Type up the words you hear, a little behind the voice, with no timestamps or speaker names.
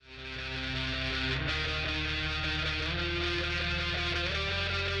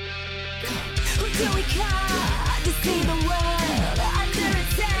Here we come to see the world under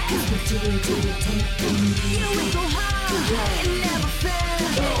attack. Here we go hard and never fail.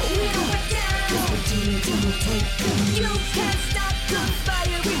 We don't back down. You can't stop the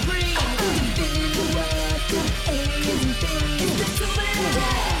fire we bring. Defending the world from aliens and things. It's the tubular.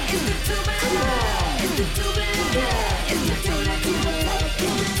 It's the tubular. It's the tubular. It's the tubular. It's the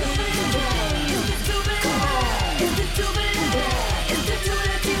tubular. It's the tubular. It's the tubular. It's the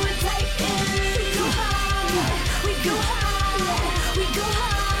tubular. We go hard. We go hard. We go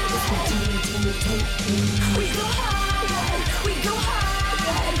hard. We go hard. We go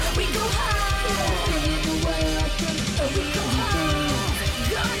hard. We go hard. Defending the world from we go hard.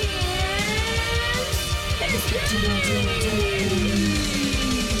 Guardians. It's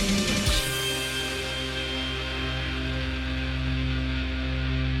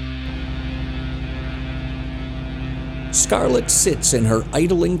Scarlet sits in her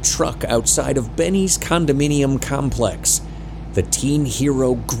idling truck outside of Benny's condominium complex. The teen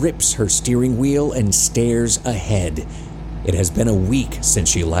hero grips her steering wheel and stares ahead. It has been a week since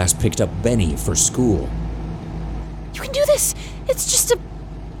she last picked up Benny for school. You can do this! It's just a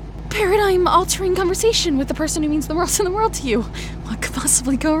paradigm-altering conversation with the person who means the world in the world to you. What could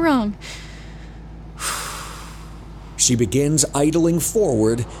possibly go wrong? She begins idling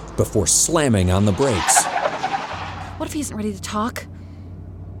forward before slamming on the brakes. What if he isn't ready to talk?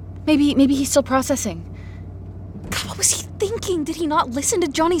 Maybe he's still processing. God, what was he thinking? Did he not listen to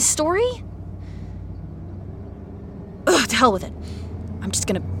Johnny's story? Ugh, to hell with it. I'm just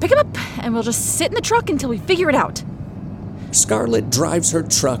gonna pick him up, and we'll just sit in the truck until we figure it out. Scarlet drives her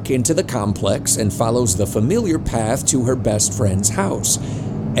truck into the complex and follows the familiar path to her best friend's house.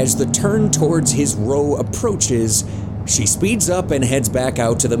 As the turn towards his row approaches, she speeds up and heads back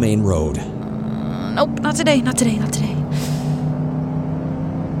out to the main road. Nope, not today.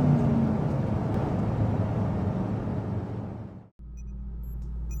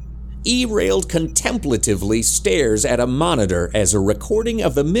 E-Railed contemplatively stares at a monitor as a recording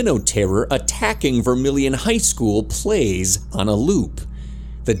of the Minoterror attacking Vermilion High School plays on a loop.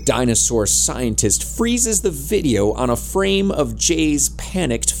 The dinosaur scientist freezes the video on a frame of Jay's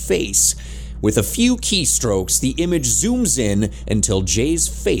panicked face. With a few keystrokes, the image zooms in until Jay's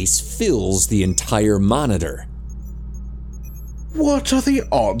face fills the entire monitor. What are the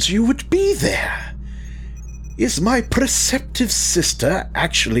odds you would be there? Is my perceptive sister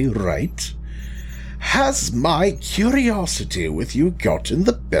actually right? Has my curiosity with you gotten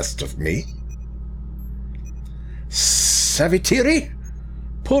the best of me? Savitiri,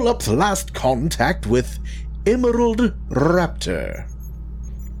 pull up the last contact with Emerald Raptor.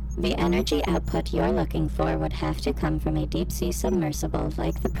 The energy output you're looking for would have to come from a deep-sea submersible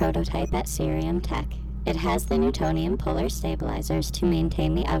like the prototype at Cerium Tech. It has the Newtonian polar stabilizers to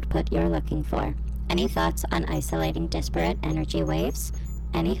maintain the output you're looking for. Any thoughts on isolating disparate energy waves?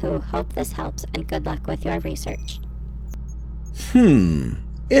 Anywho, hope this helps and good luck with your research.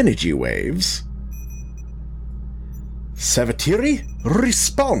 Energy waves? Savitiri,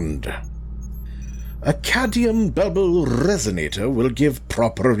 respond! A cadmium bubble resonator will give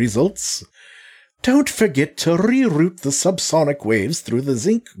proper results. Don't forget to reroute the subsonic waves through the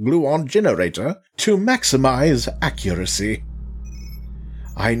zinc gluon generator to maximize accuracy.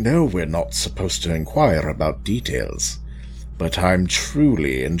 I know we're not supposed to inquire about details, but I'm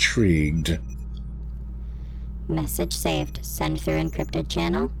truly intrigued. Message saved. Send through encrypted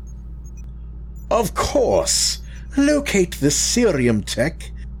channel? Of course! Locate the Cerium Tech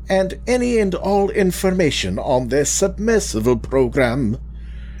and any and all information on their submersible program.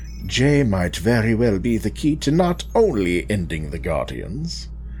 Jay might very well be the key to not only ending the Guardians,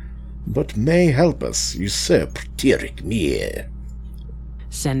 but may help us usurp Tirik Mir.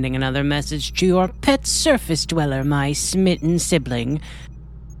 Sending another message to your pet surface dweller, my smitten sibling.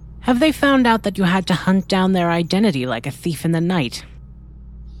 Have they found out that you had to hunt down their identity like a thief in the night?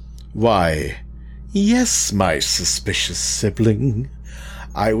 Why, yes, my suspicious sibling.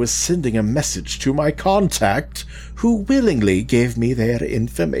 I was sending a message to my contact, who willingly gave me their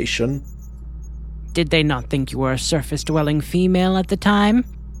information. Did they not think you were a surface-dwelling female at the time?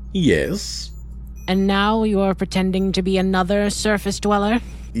 Yes. And now you're pretending to be another surface dweller?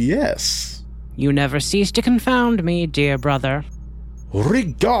 Yes. You never cease to confound me, dear brother.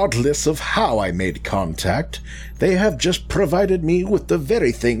 Regardless of how I made contact, they have just provided me with the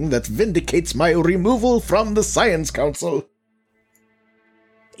very thing that vindicates my removal from the Science Council.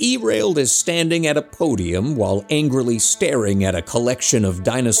 E-Railed is standing at a podium while angrily staring at a collection of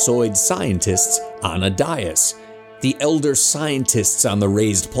dinosaur scientists on a dais. The elder scientists on the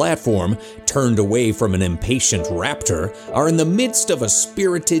raised platform, turned away from an impatient raptor, are in the midst of a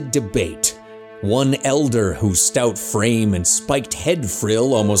spirited debate. One elder, whose stout frame and spiked head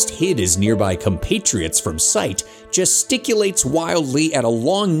frill almost hid his nearby compatriots from sight, gesticulates wildly at a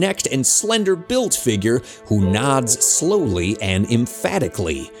long-necked and slender-built figure who nods slowly and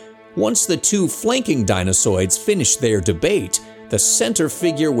emphatically. Once the two flanking dinosaurs finish their debate, the center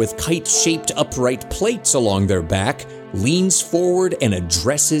figure with kite-shaped upright plates along their back leans forward and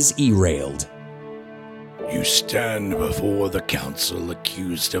addresses Erailed. You stand before the council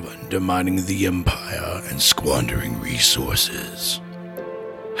accused of undermining the Empire and squandering resources.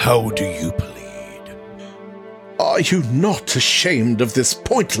 How do you plead? Are you not ashamed of this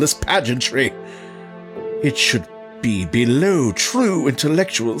pointless pageantry? It should be below true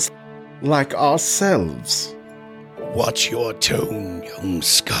intellectuals like ourselves. Watch your tone, young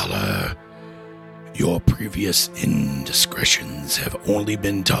scholar. Your previous indiscretions have only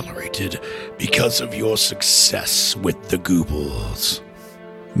been tolerated because of your success with the Goobles.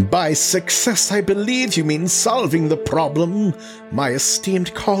 By success, I believe you mean solving the problem my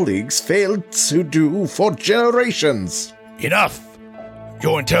esteemed colleagues failed to do for generations. Enough!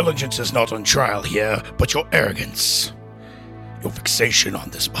 Your intelligence is not on trial here, but your arrogance. Your fixation on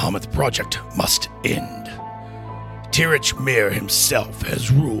this behemoth project must end. Tirich Mir himself has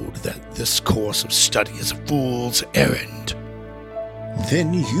ruled that this course of study is a fool's errand.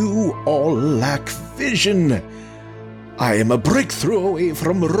 Then you all lack vision. I am a breakthrough away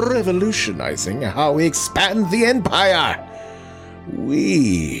from revolutionizing how we expand the Empire.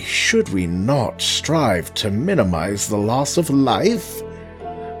 Should we not strive to minimize the loss of life?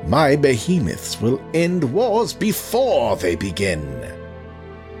 My behemoths will end wars before they begin.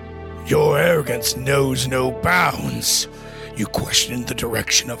 Your arrogance knows no bounds. You question the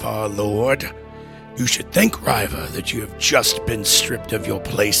direction of our Lord. You should thank Ryva that you have just been stripped of your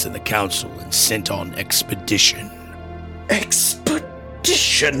place in the council and sent on expedition.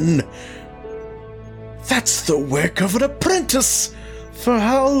 Expedition? That's the work of an apprentice. For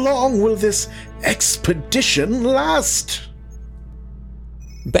how long will this expedition last?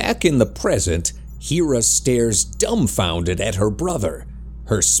 Back in the present, Hera stares dumbfounded at her brother.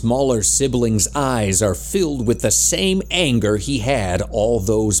 Her smaller sibling's eyes are filled with the same anger he had all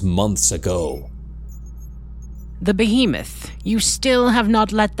those months ago. The behemoth. You still have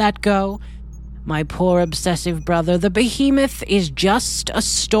not let that go? My poor obsessive brother, the behemoth is just a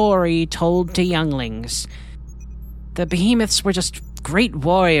story told to younglings. The behemoths were just great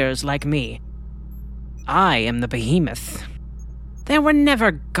warriors like me. I am the behemoth. There were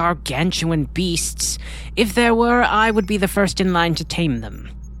never gargantuan beasts. If there were, I would be the first in line to tame them.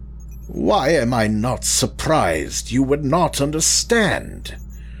 Why am I not surprised you would not understand?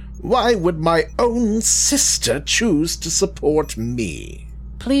 Why would my own sister choose to support me?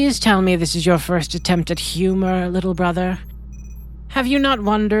 Please tell me this is your first attempt at humor, little brother. Have you not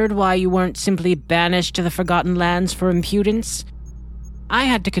wondered why you weren't simply banished to the Forgotten Lands for impudence? I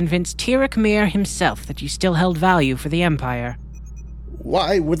had to convince Tirich Mir himself that you still held value for the Empire.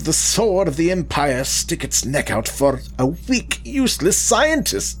 Why would the sword of the Empire stick its neck out for a weak, useless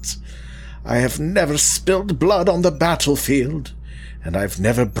scientist? I have never spilled blood on the battlefield, and I've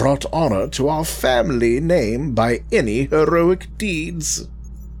never brought honor to our family name by any heroic deeds.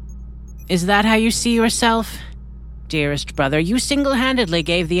 Is that how you see yourself? Dearest brother, you single-handedly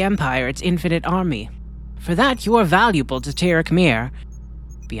gave the Empire its infinite army. For that, you are valuable to Tirich Mir.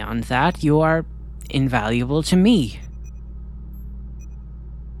 Beyond that, you are invaluable to me.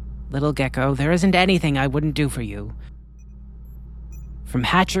 Little Gecko, there isn't anything I wouldn't do for you. From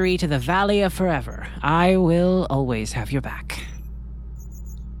hatchery to the Valley of Forever, I will always have your back.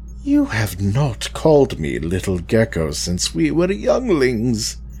 You have not called me Little Gecko since we were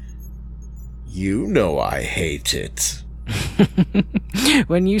younglings. You know I hate it.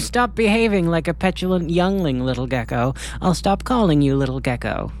 When you stop behaving like a petulant youngling, Little Gecko, I'll stop calling you Little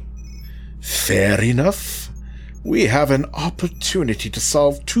Gecko. Fair enough. We have an opportunity to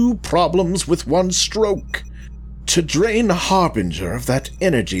solve two problems with one stroke. To drain Harbinger of that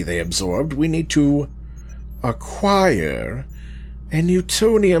energy they absorbed, we need to acquire a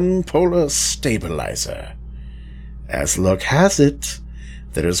Newtonium polar stabilizer. As luck has it,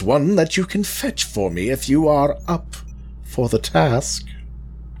 there is one that you can fetch for me if you are up for the task.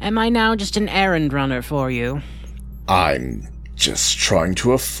 Am I now just an errand runner for you? I'm just trying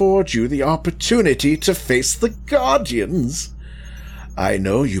to afford you the opportunity to face the Guardians. I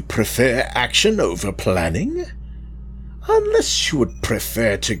know you prefer action over planning. Unless you would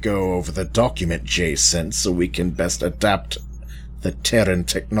prefer to go over the document Jay sent so we can best adapt the Terran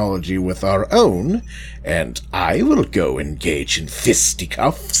technology with our own, and I will go engage in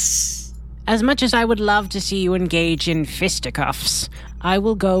fisticuffs. As much as I would love to see you engage in fisticuffs, I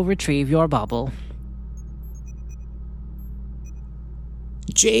will go retrieve your bauble.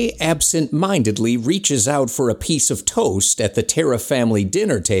 Jay absent-mindedly reaches out for a piece of toast at the Terra family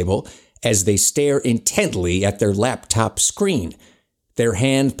dinner table as they stare intently at their laptop screen. Their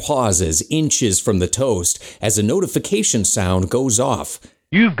hand pauses inches from the toast as a notification sound goes off.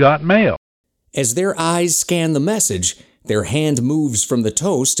 You've got mail. As their eyes scan the message, their hand moves from the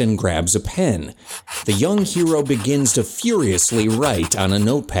toast and grabs a pen. The young hero begins to furiously write on a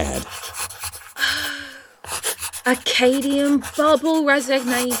notepad. Acadian bubble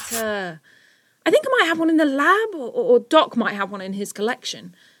resonator. I think I might have one in the lab, or Doc might have one in his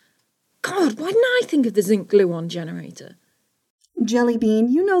collection. God, why didn't I think of the zinc gluon generator?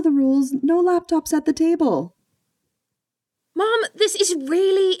 Jellybean, you know the rules. No laptops at the table. Mom, this is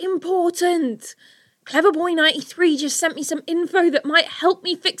really important. Cleverboy93 just sent me some info that might help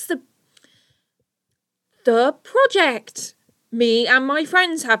me fix the project me and my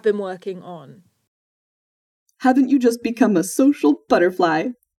friends have been working on. Haven't you just become a social butterfly?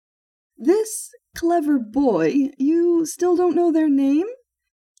 This clever boy, you still don't know their name?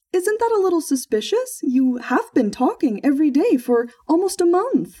 Isn't that a little suspicious? You have been talking every day for almost a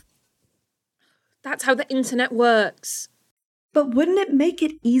month. That's how the internet works. But wouldn't it make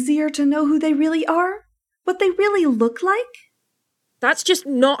it easier to know who they really are? What they really look like? That's just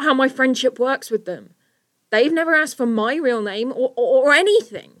not how my friendship works with them. They've never asked for my real name or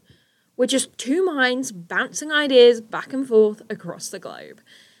anything. We're just two minds bouncing ideas back and forth across the globe.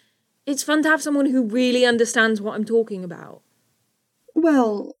 It's fun to have someone who really understands what I'm talking about.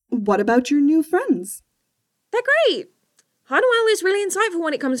 Well, what about your new friends? They're great. Harnwell is really insightful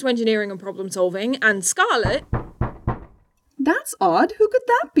when it comes to engineering and problem solving, and Scarlett... That's odd. Who could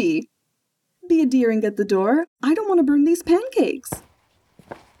that be? Be a dear and get the door. I don't want to burn these pancakes.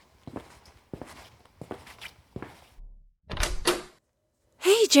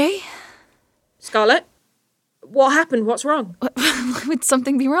 Hey, Jay. Scarlett? What happened? What's wrong? Why would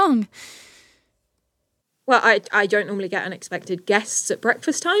something be wrong? Well, I don't normally get unexpected guests at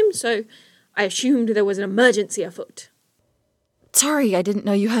breakfast time, so I assumed there was an emergency afoot. Sorry, I didn't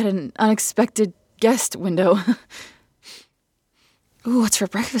know you had an unexpected guest window. Ooh, what's for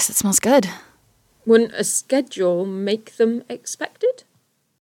breakfast? It smells good. Wouldn't a schedule make them expected?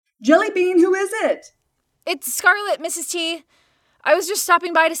 Jellybean, who is it? It's Scarlett, Mrs. T. I was just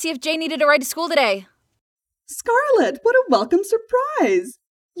stopping by to see if Jay needed a ride to school today. Scarlett, what a welcome surprise!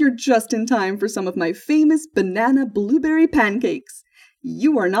 You're just in time for some of my famous banana blueberry pancakes.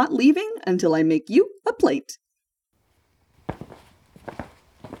 You are not leaving until I make you a plate.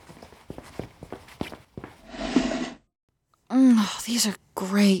 These are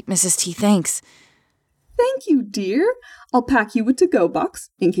great, Mrs. T. Thanks. Thank you, dear. I'll pack you a to-go box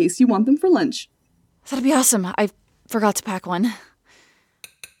in case you want them for lunch. That'd be awesome. I forgot to pack one.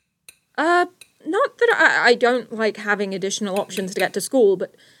 Not that I don't like having additional options to get to school,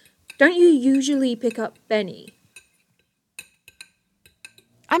 but don't you usually pick up Benny?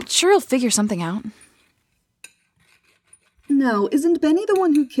 I'm sure he'll figure something out. No, isn't Benny the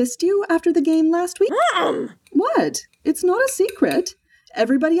one who kissed you after the game last week? Mom! What? It's not a secret.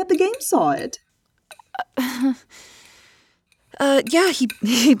 Everybody at the game saw it. Yeah, he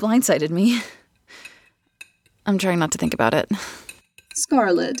blindsided me. I'm trying not to think about it.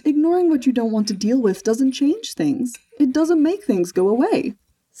 Scarlett, ignoring what you don't want to deal with doesn't change things. It doesn't make things go away.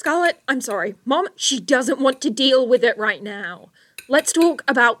 Scarlett, I'm sorry. Mom, she doesn't want to deal with it right now. Let's talk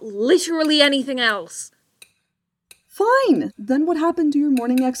about literally anything else. Fine. Then what happened to your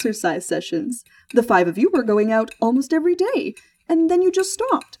morning exercise sessions? The 5 of you were going out almost every day, and then you just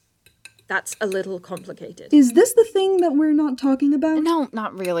stopped. That's a little complicated. Is this the thing that we're not talking about? No,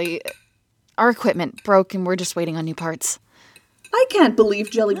 not really. Our equipment broke and we're just waiting on new parts. I can't believe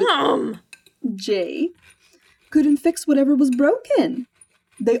Jellybean... Mom! Jay couldn't fix whatever was broken.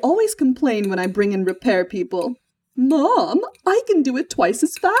 They always complain when I bring in repair people. Mom, I can do it twice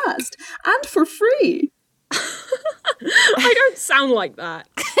as fast, and for free. I don't sound like that.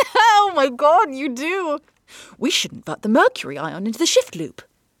 Oh my god, you do! We should invert the mercury ion into the shift loop.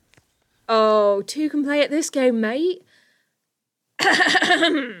 Oh, 2 can play at this game, mate.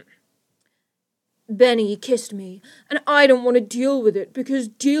 Benny kissed me, and I don't want to deal with it because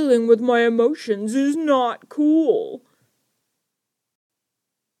dealing with my emotions is not cool.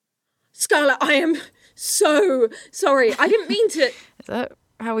 Scarlett, I am so sorry. I didn't mean to... Is that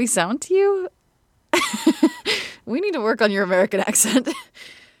how we sound to you? We need to work on your American accent.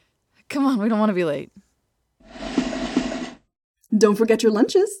 Come on, we don't want to be late. Don't forget your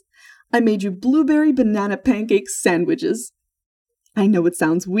lunches. I made you blueberry banana pancake sandwiches. I know it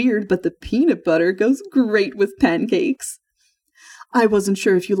sounds weird, but the peanut butter goes great with pancakes. I wasn't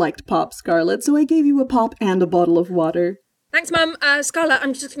sure if you liked pop, Scarlet, so I gave you a pop and a bottle of water. Thanks, Mum. Scarlet,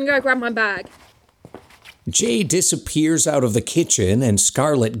 I'm just gonna go grab my bag. Jay disappears out of the kitchen and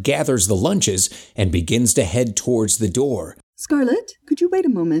Scarlet gathers the lunches and begins to head towards the door. Scarlet, could you wait a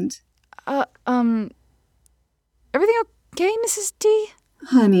moment? Everything okay, Mrs. T?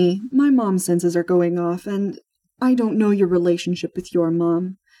 Honey, my mom's senses are going off, and I don't know your relationship with your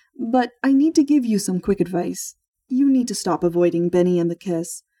mom, but I need to give you some quick advice. You need to stop avoiding Benny and the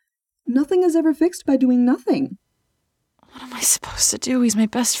kiss. Nothing is ever fixed by doing nothing. What am I supposed to do? He's my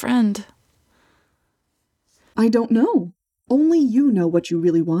best friend. I don't know. Only you know what you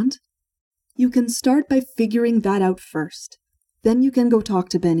really want. You can start by figuring that out first. Then you can go talk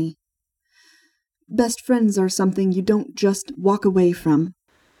to Benny. Best friends are something you don't just walk away from.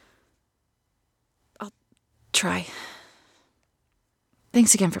 I'll try.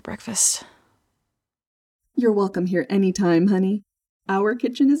 Thanks again for breakfast. You're welcome here anytime, honey. Our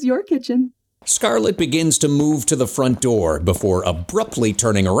kitchen is your kitchen. Scarlet begins to move to the front door before abruptly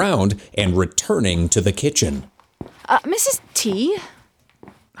turning around and returning to the kitchen. Mrs. T,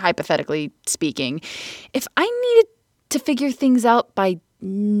 hypothetically speaking, if I needed to figure things out by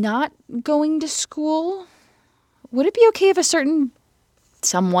not going to school, would it be okay if a certain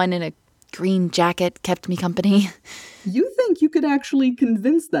someone in a green jacket kept me company? You think you could actually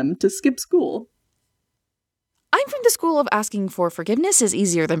convince them to skip school? I'm from the school of asking for forgiveness is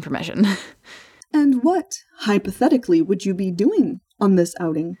easier than permission. And what, hypothetically, would you be doing on this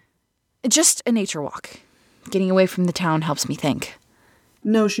outing? Just a nature walk. Getting away from the town helps me think.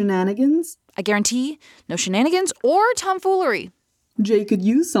 No shenanigans? I guarantee no shenanigans or tomfoolery. Jay could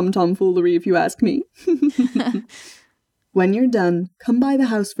use some tomfoolery if you ask me. When you're done, come by the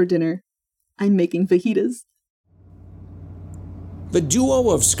house for dinner. I'm making fajitas. The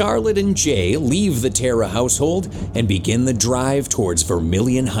duo of Scarlet and Jay leave the Terra household and begin the drive towards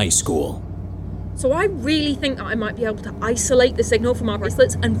Vermilion High School. So I really think that I might be able to isolate the signal from our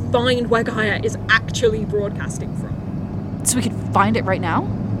bracelets and find where Gaia is actually broadcasting from. So we could find it right now?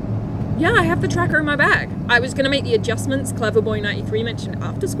 Yeah, I have the tracker in my bag. I was going to make the adjustments Cleverboy93 mentioned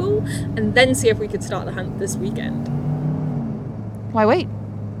after school, and then see if we could start the hunt this weekend. Why wait?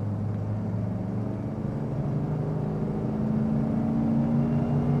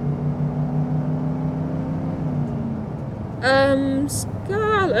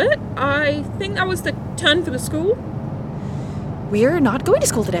 Scarlet, I think that was the turn for the school. We're not going to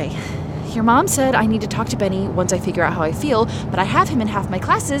school today. Your mom said I need to talk to Benny once I figure out how I feel, but I have him in half my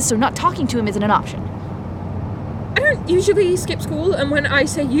classes, so not talking to him isn't an option. I don't usually skip school, and when I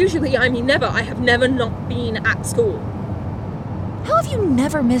say usually, I mean never. I have never not been at school. How have you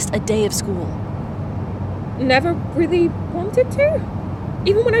never missed a day of school? Never really wanted to.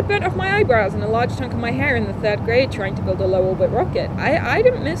 Even when I burnt off my eyebrows and a large chunk of my hair in the 3rd grade trying to build a low-orbit rocket, I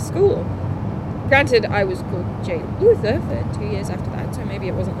didn't miss school. Granted, I was called Jay Luther for 2 years after that, so maybe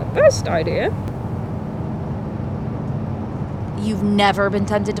it wasn't the best idea. You've never been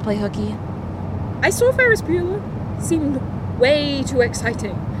tempted to play hooky? I saw Ferris Bueller. Seemed way too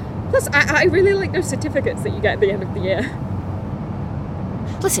exciting. Plus, I really like those certificates that you get at the end of the year.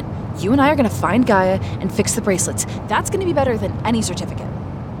 Listen, you and I are going to find Gaia and fix the bracelets. That's going to be better than any certificate.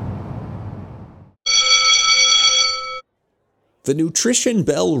 The nutrition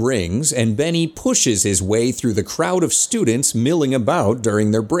bell rings and Benny pushes his way through the crowd of students milling about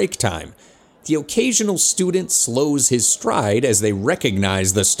during their break time. The occasional student slows his stride as they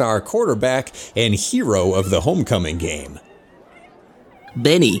recognize the star quarterback and hero of the homecoming game.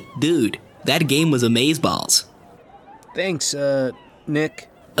 Benny, dude, that game was amazeballs. Thanks, Nick.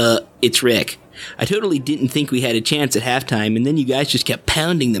 It's Rick. I totally didn't think we had a chance at halftime, and then you guys just kept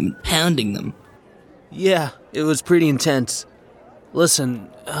pounding them. Yeah, it was pretty intense. Listen,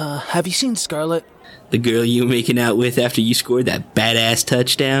 have you seen Scarlet? The girl you were making out with after you scored that badass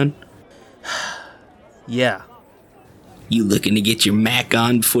touchdown? Yeah. You looking to get your Mac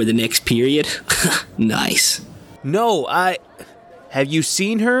on before the next period? Nice. No, Have you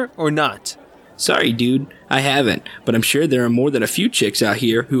seen her or not? Sorry, dude, I haven't, but I'm sure there are more than a few chicks out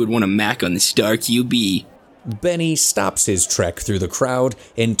here who would want a Mac on the star QB. Benny stops his trek through the crowd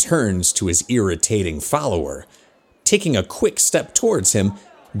and turns to his irritating follower. Taking a quick step towards him,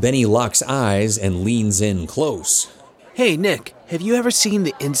 Benny locks eyes and leans in close. Hey, Nick, have you ever seen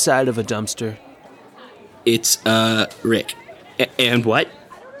the inside of a dumpster? It's, Rick. And what?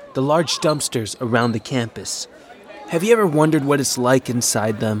 The large dumpsters around the campus. Have you ever wondered what it's like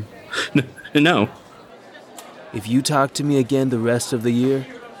inside them? No. If you talk to me again the rest of the year,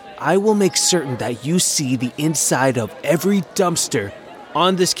 I will make certain that you see the inside of every dumpster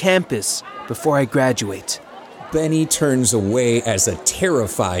on this campus before I graduate. Benny turns away as a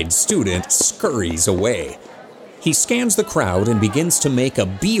terrified student scurries away. He scans the crowd and begins to make a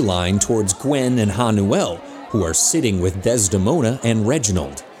beeline towards Gwen and Hanuel, who are sitting with Desdemona and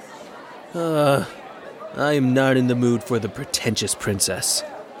Reginald. I am not in the mood for the pretentious princess.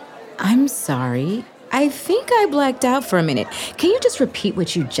 I'm sorry. I think I blacked out for a minute. Can you just repeat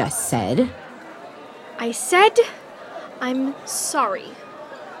what you just said? I said, I'm sorry.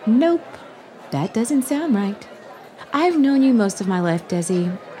 Nope. That doesn't sound right. I've known you most of my life,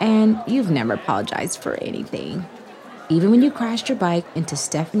 Desi, and you've never apologized for anything. Even when you crashed your bike into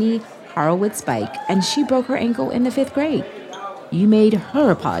Stephanie Horowitz' bike and she broke her ankle in the 5th grade, you made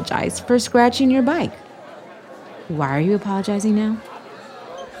her apologize for scratching your bike. Why are you apologizing now?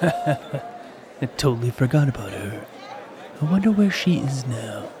 I totally forgot about her. I wonder where she is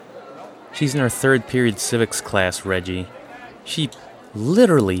now. She's in her 3rd period civics class, Reggie. She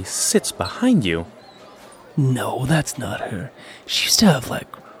literally sits behind you. No, that's not her. She used to have,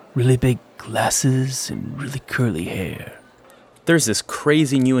 really big glasses and really curly hair. There's this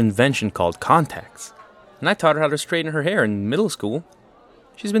crazy new invention called contacts, and I taught her how to straighten her hair in middle school.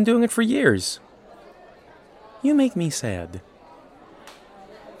 She's been doing it for years. You make me sad.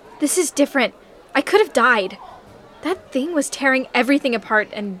 This is different. I could have died. That thing was tearing everything apart,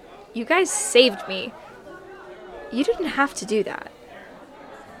 and you guys saved me. You didn't have to do that.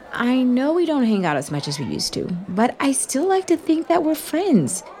 I know we don't hang out as much as we used to, but I still like to think that we're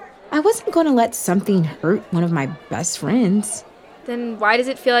friends. I wasn't going to let something hurt one of my best friends. Then why does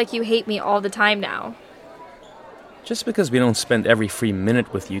it feel like you hate me all the time now? Just because we don't spend every free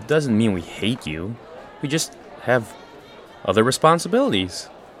minute with you doesn't mean we hate you. We just have other responsibilities.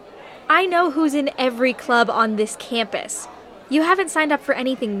 I know who's in every club on this campus. You haven't signed up for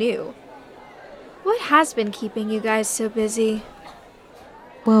anything new. What has been keeping you guys so busy?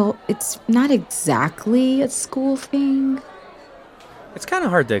 Well, it's not exactly a school thing. It's kind of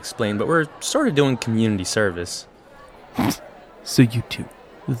hard to explain, but we're sort of doing community service. So you two,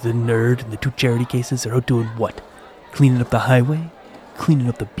 the nerd and the 2 charity cases, are out doing what? Cleaning up the highway? Cleaning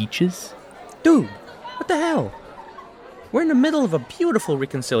up the beaches? Dude, what the hell? We're in the middle of a beautiful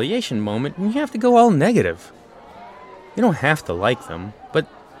reconciliation moment, and you have to go all negative. You don't have to like them, but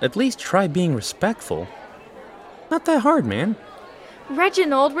at least try being respectful. Not that hard, man.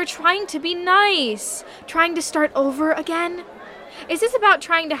 Reginald, we're trying to be nice. Trying to start over again. Is this about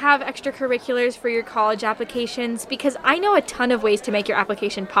trying to have extracurriculars for your college applications? Because I know a ton of ways to make your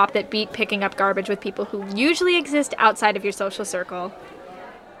application pop that beat picking up garbage with people who usually exist outside of your social circle.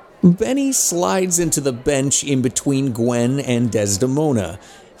 Benny slides into the bench in between Gwen and Desdemona.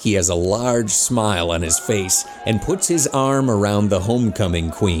 He has a large smile on his face and puts his arm around the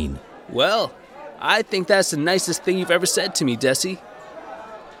homecoming queen. Well, I think that's the nicest thing you've ever said to me, Desi.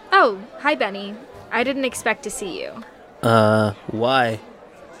 Oh, hi, Benny. I didn't expect to see you. Why?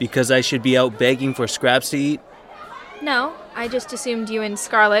 Because I should be out begging for scraps to eat? No, I just assumed you and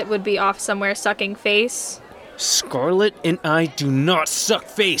Scarlet would be off somewhere sucking face. Scarlet and I do not suck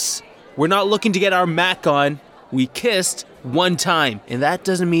face. We're not looking to get our Mac on. We kissed one time, and that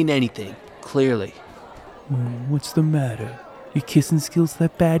doesn't mean anything, clearly. What's the matter? Your kissing skills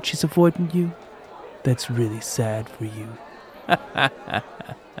that bad she's avoiding you? That's really sad for you.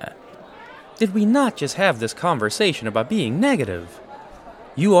 Did we not just have this conversation about being negative?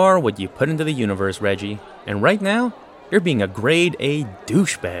 You are what you put into the universe, Reggie, and right now, you're being a grade A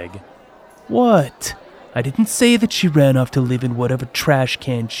douchebag. What? I didn't say that she ran off to live in whatever trash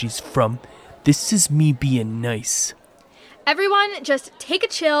can she's from. This is me being nice. Everyone, just take a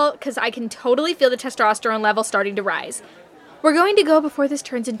chill, because I can totally feel the testosterone level starting to rise. We're going to go before this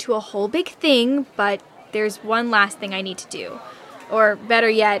turns into a whole big thing, but there's one last thing I need to do. Or better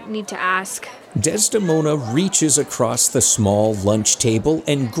yet, need to ask. Desdemona reaches across the small lunch table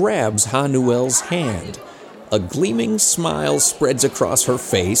and grabs Hanuel's hand. A gleaming smile spreads across her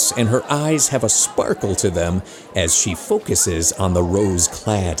face, and her eyes have a sparkle to them as she focuses on the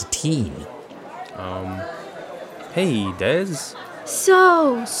rose-clad teen. Hey, Des.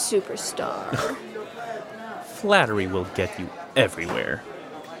 So, superstar. Flattery will get you everywhere.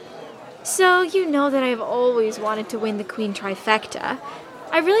 So, you know that I've always wanted to win the Queen Trifecta.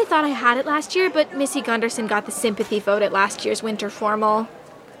 I really thought I had it last year, but Missy Gunderson got the sympathy vote at last year's winter formal.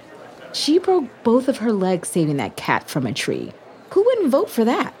 She broke both of her legs saving that cat from a tree. Who wouldn't vote for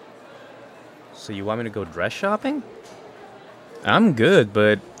that? So you want me to go dress shopping? I'm good,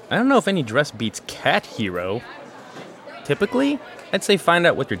 but I don't know if any dress beats Cat Hero. Typically, I'd say find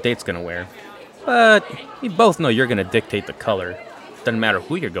out what your date's gonna wear. But we both know you're gonna dictate the color. doesn't matter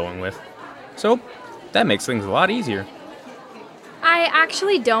who you're going with. So, that makes things a lot easier. I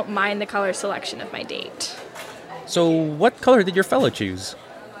actually don't mind the color selection of my date. So, what color did your fellow choose?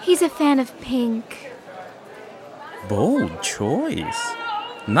 He's a fan of pink. Bold choice.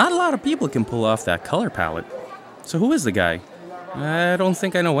 Not a lot of people can pull off that color palette. So who is the guy? I don't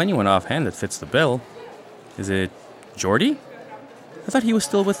think I know anyone offhand that fits the bill. Is it Jordy? I thought he was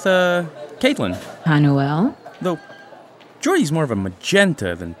still with, Caitlin. Hanuel? Though, Jordy's more of a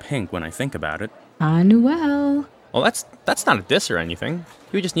magenta than pink when I think about it. Hanuel. Well, that's not a diss or anything.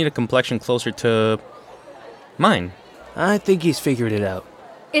 You just need a complexion closer to mine. I think he's figured it out.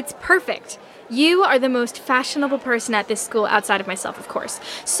 It's perfect. You are the most fashionable person at this school outside of myself, of course.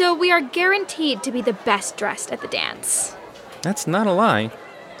 So we are guaranteed to be the best dressed at the dance. That's not a lie.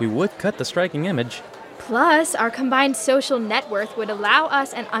 We would cut the striking image. Plus, our combined social net worth would allow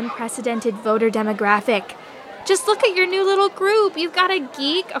us an unprecedented voter demographic. Just look at your new little group. You've got a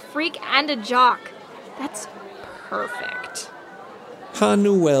geek, a freak, and a jock. That's perfect.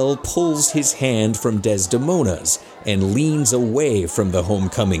 Hanuel pulls his hand from Desdemona's and leans away from the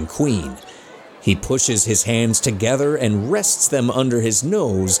homecoming queen. He pushes his hands together and rests them under his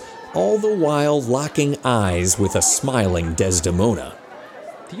nose, all the while locking eyes with a smiling Desdemona.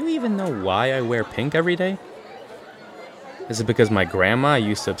 Do you even know why I wear pink every day? Is it because my grandma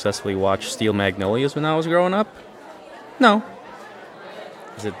used to obsessively watch Steel Magnolias when I was growing up? No.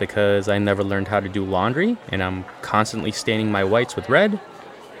 Is it because I never learned how to do laundry and I'm constantly staining my whites with red?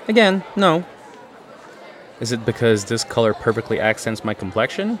 Again, no. Is it because this color perfectly accents my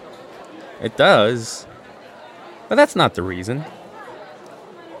complexion? It does. But that's not the reason.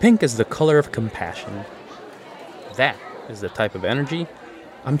 Pink is the color of compassion. That is the type of energy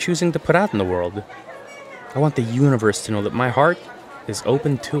I'm choosing to put out in the world. I want the universe to know that my heart is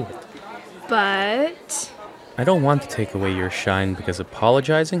open to it. But I don't want to take away your shine because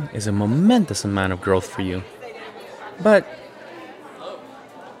apologizing is a momentous amount of growth for you. But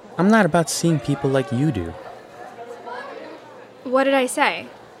I'm not about seeing people like you do. what did I say?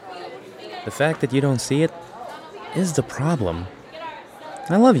 The fact that you don't see it is the problem.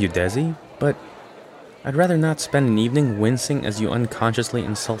 I love you, Desi, but I'd rather not spend an evening wincing as you unconsciously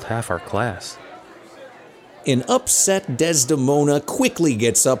insult half our class. An upset Desdemona quickly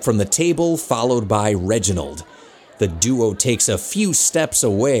gets up from the table, followed by Reginald. The duo takes a few steps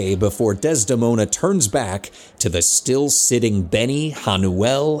away before Desdemona turns back to the still-sitting Benny,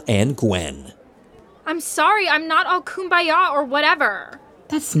 Hanuel, and Gwen. I'm sorry, I'm not all kumbaya or whatever.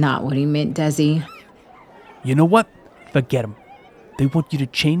 That's not what he meant, Desi. You know what? Forget him. They want you to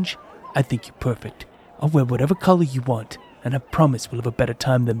change. I think you're perfect. I'll wear whatever color you want, and I promise we'll have a better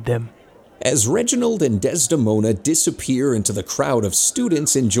time than them. As Reginald and Desdemona disappear into the crowd of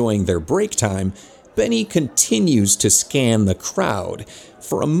students enjoying their break time, Benny continues to scan the crowd.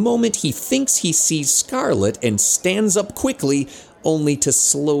 For a moment, he thinks he sees Scarlet and stands up quickly, only to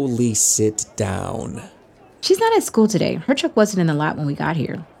slowly sit down. She's not at school today. Her truck wasn't in the lot when we got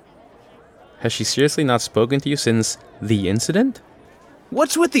here. Has she seriously not spoken to you since the incident?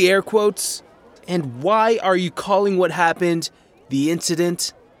 What's with the air quotes? And why are you calling what happened the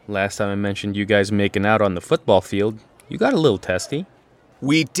incident? Last time I mentioned you guys making out on the football field, you got a little testy.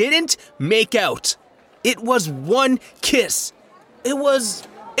 We didn't make out. It was one kiss. It was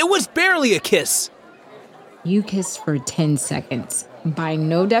barely a kiss. You kissed for 10 seconds. By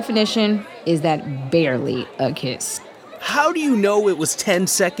no definition, is that barely a kiss. How do you know it was 10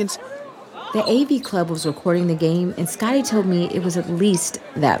 seconds? The AV Club was recording the game, and Scotty told me it was at least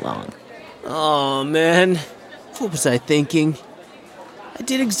that long. Oh, man. What was I thinking? I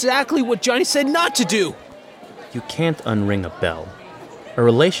did exactly what Johnny said not to do. You can't unring a bell. A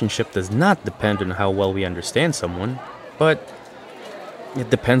relationship does not depend on how well we understand someone, but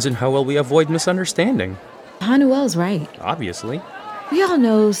it depends on how well we avoid misunderstanding. Hanuel's right. Obviously. We all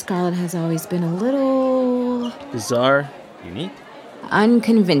know Scarlet has always been a little... bizarre. Unique.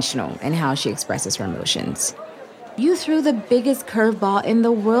 Unconventional in how she expresses her emotions. You threw the biggest curveball in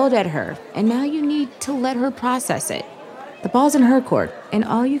the world at her, and now you need to let her process it. The ball's in her court, and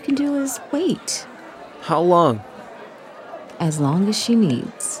all you can do is wait. How long? As long as she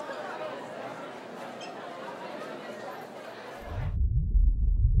needs.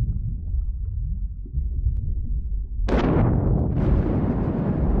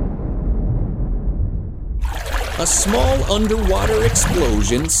 A small underwater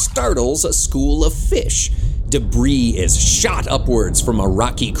explosion startles a school of fish. Debris is shot upwards from a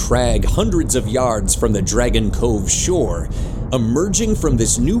rocky crag hundreds of yards from the Dragon Cove shore. Emerging from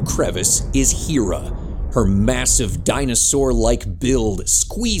this new crevice is Hera. Her massive dinosaur-like build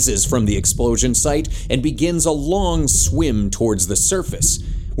squeezes from the explosion site and begins a long swim towards the surface.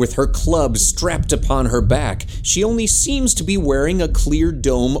 With her club strapped upon her back, she only seems to be wearing a clear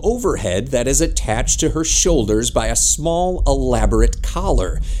dome overhead that is attached to her shoulders by a small, elaborate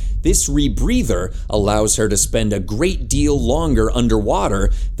collar. This rebreather allows her to spend a great deal longer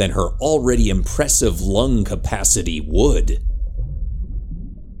underwater than her already impressive lung capacity would.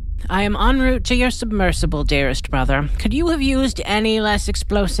 I am en route to your submersible, dearest brother. Could you have used any less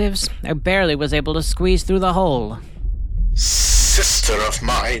explosives? I barely was able to squeeze through the hole. Sister of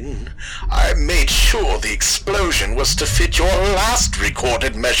mine, I made sure the explosion was to fit your last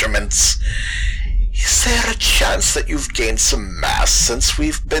recorded measurements. Is there a chance that you've gained some mass since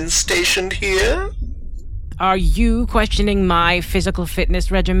we've been stationed here? Are you questioning my physical fitness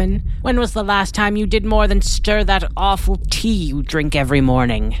regimen? When was the last time you did more than stir that awful tea you drink every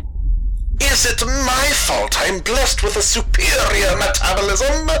morning? Is it my fault I'm blessed with a superior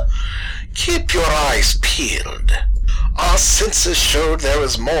metabolism? Keep your eyes peeled. Our senses showed there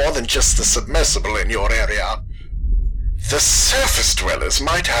was more than just the submersible in your area. The surface dwellers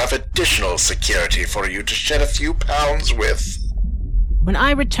might have additional security for you to shed a few pounds with. When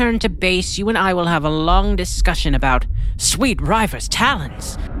I return to base, you and I will have a long discussion about Sweet River's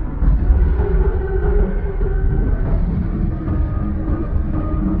talons.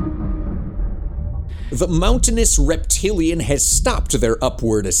 The mountainous reptilian has stopped their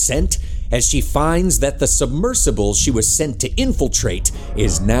upward ascent as she finds that the submersible she was sent to infiltrate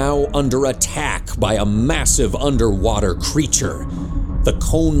is now under attack by a massive underwater creature. The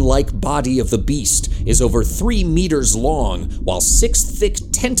cone-like body of the beast is over 3 meters long, while 6 thick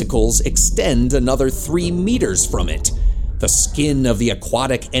tentacles extend another 3 meters from it. The skin of the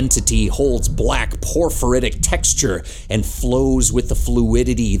aquatic entity holds black porphyritic texture and flows with the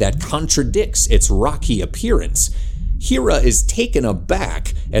fluidity that contradicts its rocky appearance. Hera is taken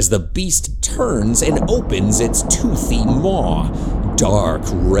aback as the beast turns and opens its toothy maw. Dark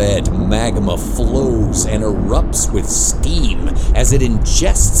red magma flows and erupts with steam as it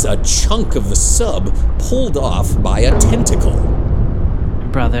ingests a chunk of the sub pulled off by a tentacle.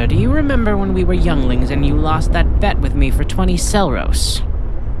 Brother, do you remember when we were younglings and you lost that bet with me for 20 Selros?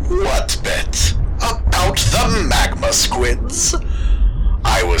 What bet? About the magma squids?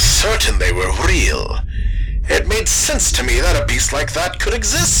 I was certain they were real. It made sense to me that a beast like that could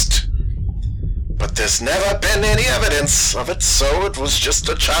exist. But there's never been any evidence of it, so it was just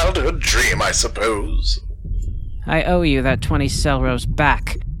a childhood dream, I suppose. I owe you that 20 Selros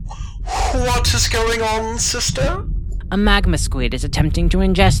back. What is going on, sister? A magma squid is attempting to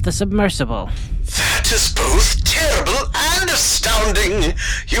ingest the submersible. That is both terrible and astounding.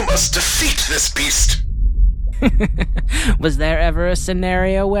 You must defeat this beast. Was there ever a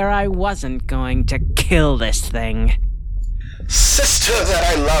scenario where I wasn't going to kill this thing? Sister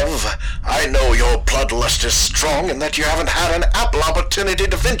that I love, I know your bloodlust is strong and that you haven't had an ample opportunity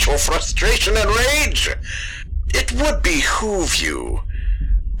to vent your frustration and rage. It would behoove you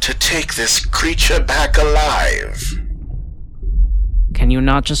to take this creature back alive. Can you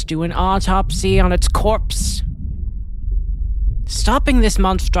not just do an autopsy on its corpse? Stopping this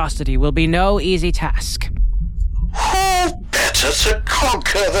monstrosity will be no easy task. Who better to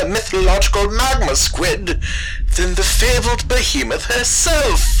conquer the mythological magma squid than the fabled behemoth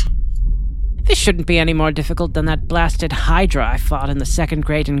herself? This shouldn't be any more difficult than that blasted Hydra I fought in the second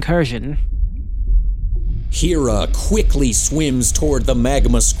Great Incursion. Hera quickly swims toward the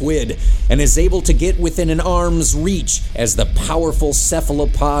magma squid and is able to get within an arm's reach as the powerful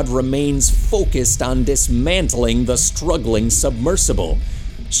cephalopod remains focused on dismantling the struggling submersible.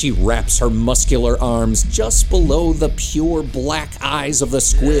 She wraps her muscular arms just below the pure black eyes of the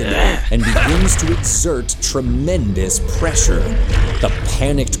squid and begins to exert tremendous pressure. The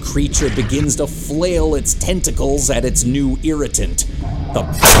panicked creature begins to flail its tentacles at its new irritant. The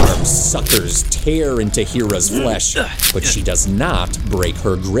barbed suckers tear into Hera's flesh, but she does not break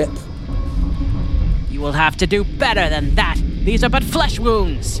her grip. You will have to do better than that. These are but flesh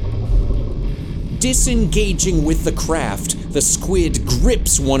wounds. Disengaging with the craft, the squid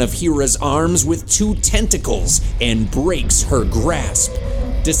grips one of Hera's arms with 2 tentacles and breaks her grasp.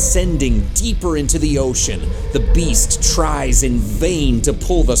 Descending deeper into the ocean, the beast tries in vain to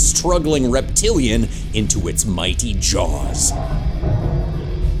pull the struggling reptilian into its mighty jaws.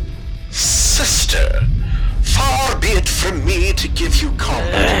 Sister, far be it from me to give you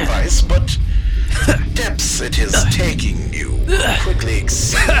combat advice, but the depths it is taking you quickly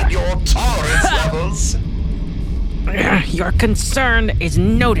exceed your tolerance levels. Your concern is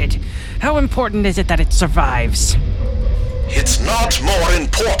noted. How important is it that it survives? It's not more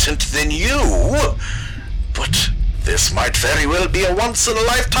important than you. but this might very well be a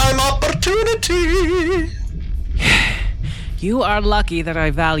once-in-a-lifetime opportunity. You are lucky that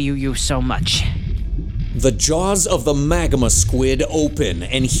I value you so much. The jaws of the magma squid open,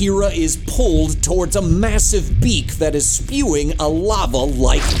 and Hera is pulled towards a massive beak that is spewing a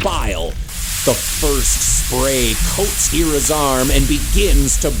lava-like bile. The first spray coats Hera's arm and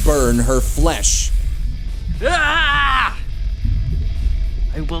begins to burn her flesh. Ah!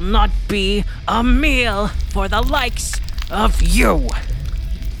 I will not be a meal for the likes of you.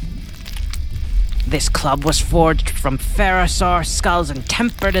 This club was forged from Pherosaur skulls and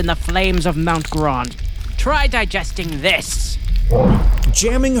tempered in the flames of Mount Grand. Try digesting this.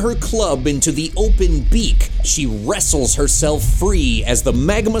 Jamming her club into the open beak, she wrestles herself free as the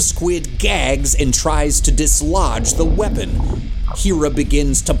magma squid gags and tries to dislodge the weapon. Hera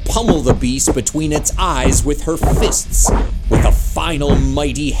begins to pummel the beast between its eyes with her fists. With a final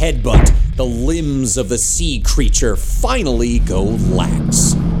mighty headbutt, the limbs of the sea creature finally go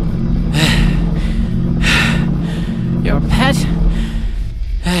lax. Your pet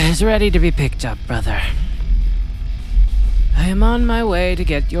is ready to be picked up, brother. I am on my way to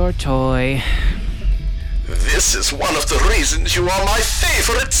get your toy. This is one of the reasons you are my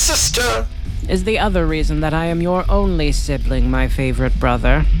favorite sister. Is the other reason that I am your only sibling, my favorite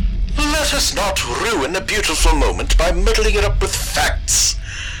brother? Let us not ruin a beautiful moment by muddling it up with facts.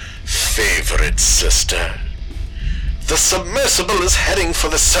 Favorite sister. The submersible is heading for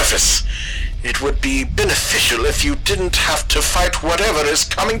the surface. It would be beneficial if you didn't have to fight whatever is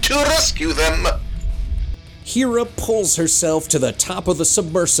coming to rescue them. Hera pulls herself to the top of the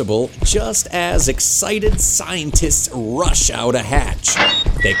submersible just as excited scientists rush out a hatch.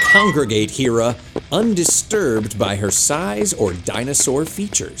 They congregate Hera, undisturbed by her size or dinosaur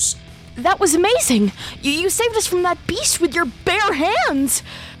features. That was amazing! You saved us from that beast with your bare hands!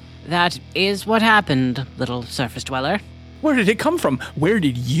 That is what happened, little surface dweller. Where did it come from? Where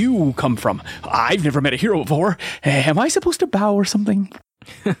did you come from? I've never met a hero before. Am I supposed to bow or something?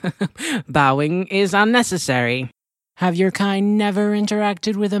 Bowing is unnecessary. Have your kind never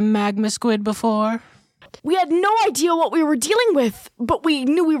interacted with a magma squid before? We had no idea what we were dealing with, but we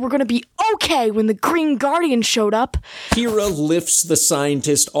knew we were going to be okay when the Green Guardian showed up. Hera lifts the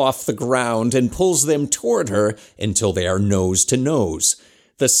scientist off the ground and pulls them toward her until they are nose to nose.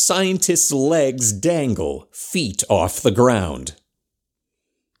 The scientist's legs dangle, feet off the ground.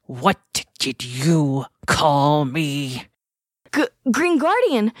 What did you call me? Green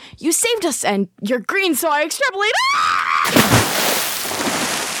Guardian, you saved us, and you're green, so I extrapolate.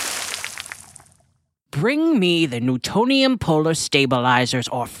 Bring me the Newtonium polar stabilizers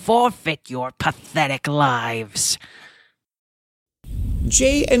or forfeit your pathetic lives.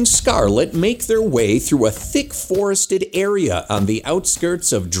 Jay and Scarlet make their way through a thick forested area on the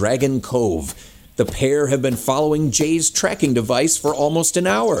outskirts of Dragon Cove. The pair have been following Jay's tracking device for almost an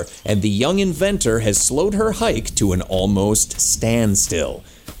hour, and the young inventor has slowed her hike to an almost standstill.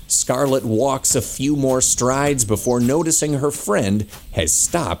 Scarlet walks a few more strides before noticing her friend has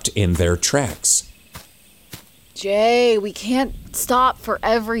stopped in their tracks. Jay, we can't stop for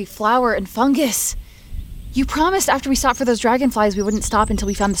every flower and fungus. You promised after we stopped for those dragonflies we wouldn't stop until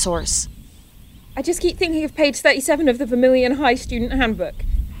we found the source. I just keep thinking of page 37 of the Vermilion High Student Handbook.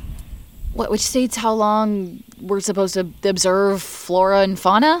 Which states how long we're supposed to observe flora and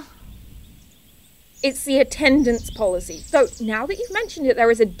fauna? It's the attendance policy. Though, now that you've mentioned it, there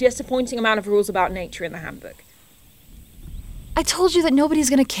is a disappointing amount of rules about nature in the handbook. I told you that nobody's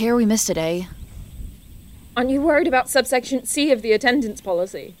gonna care we missed a day. Aren't you worried about subsection C of the attendance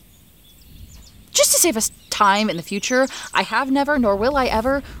policy? Just to save us time in the future, I have never, nor will I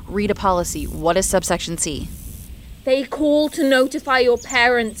ever, read a policy. What is subsection C? They call to notify your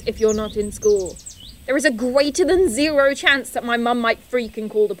parents if you're not in school. There is a greater than 0 chance that my mum might freak and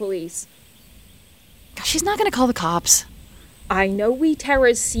call the police. Gosh, she's not gonna call the cops. I know we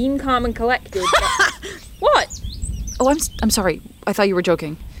terrors seem calm and collected, but... What? Oh, I'm sorry. I thought you were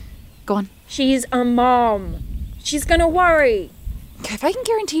joking. Go on. She's a mom. She's gonna worry. Okay, if I can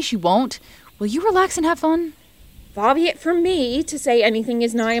guarantee she won't, will you relax and have fun? Far be it from me to say anything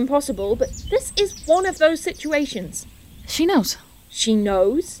is nigh impossible, but this is one of those situations. She knows. She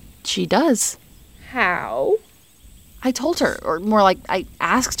knows? She does. How? I told her, or more like I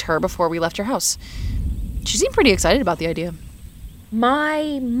asked her before we left your house. She seemed pretty excited about the idea.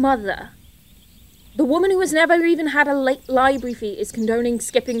 My mother, the woman who has never even had a late library fee, is condoning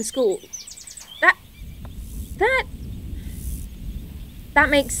skipping school. That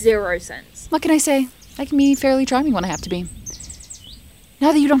makes 0 sense. What can I say? I can be fairly charming when I have to be.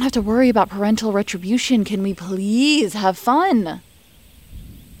 Now that you don't have to worry about parental retribution, can we please have fun?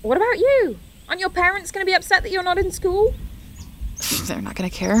 What about you? Aren't your parents going to be upset that you're not in school? They're not going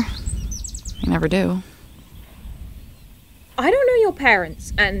to care. They never do. I don't know your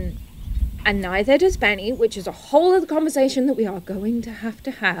parents, and neither does Benny, which is a whole other conversation that we are going to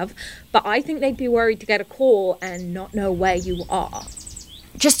have, but I think they'd be worried to get a call and not know where you are.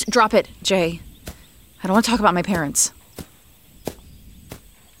 Just drop it, Jay. I don't want to talk about my parents.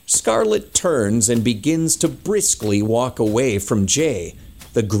 Scarlet turns and begins to briskly walk away from Jay.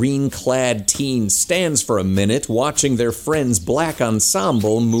 The green-clad teen stands for a minute, watching their friend's black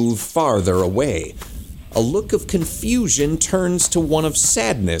ensemble move farther away. A look of confusion turns to one of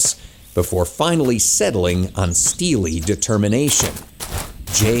sadness, before finally settling on steely determination.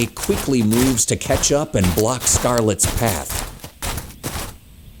 Jay quickly moves to catch up and block Scarlet's path.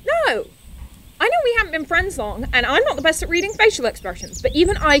 No! I know we haven't been friends long, and I'm not the best at reading facial expressions, but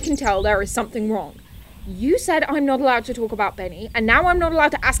even I can tell there is something wrong. You said I'm not allowed to talk about Benny, and now I'm not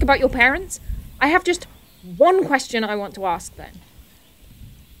allowed to ask about your parents? I have just one question I want to ask then.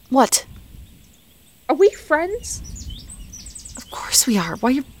 What? Are we friends? Of course we are.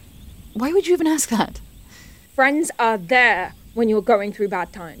 Why would you even ask that? Friends are there when you're going through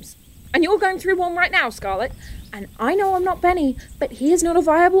bad times. And you're going through one right now, Scarlet. And I know I'm not Benny, but he is not a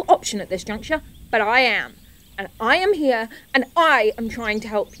viable option at this juncture. But I am. And I am here, and I am trying to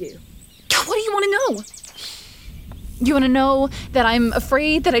help you. What do you want to know? You want to know that I'm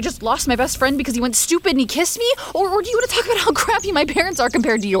afraid that I just lost my best friend because he went stupid and he kissed me? Or do you want to talk about how crappy my parents are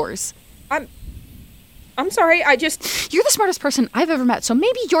compared to yours? I'm sorry, You're the smartest person I've ever met, so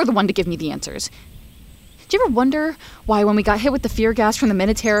maybe you're the one to give me the answers. Do you ever wonder why when we got hit with the fear gas from the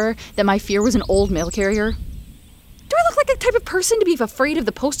Minotaur that my fear was an old mail carrier? Do I look like the type of person to be afraid of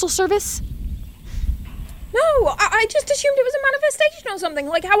the Postal Service? No, I just assumed it was a manifestation or something,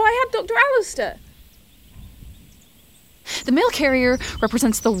 like how I had Dr. Alistair. The mail carrier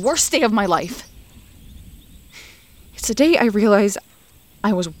represents the worst day of my life. It's the day I realized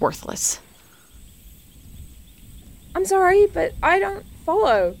I was worthless. I'm sorry, but I don't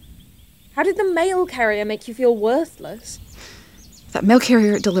follow. How did the mail carrier make you feel worthless? That mail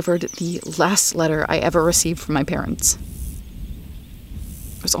carrier delivered the last letter I ever received from my parents.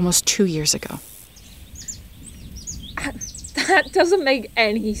 It was almost 2 years ago. That doesn't make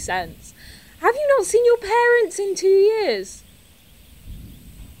any sense. Have you not seen your parents in 2 years?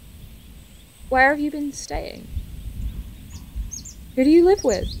 Where have you been staying? Who do you live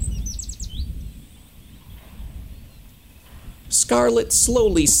with? Scarlet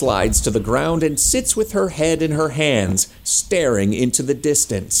slowly slides to the ground and sits with her head in her hands, staring into the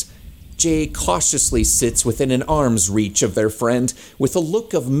distance. Jay cautiously sits within an arm's reach of their friend with a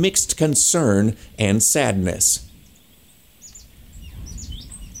look of mixed concern and sadness.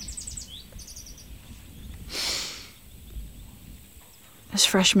 It was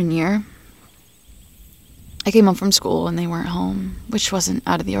freshman year. I came home from school and they weren't home, which wasn't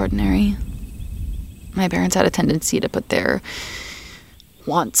out of the ordinary. My parents had a tendency to put their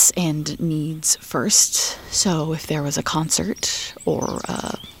wants and needs first. So if there was a concert or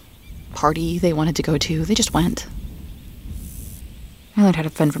a party they wanted to go to, they just went. I learned how to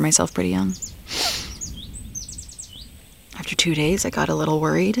fend for myself pretty young. After 2 days, I got a little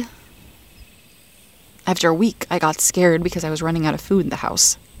worried. After a week, I got scared because I was running out of food in the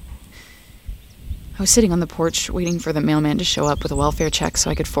house. I was sitting on the porch waiting for the mailman to show up with a welfare check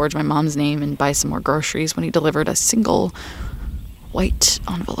so I could forge my mom's name and buy some more groceries when he delivered a single white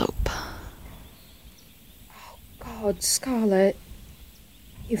envelope. Oh, God, Scarlet.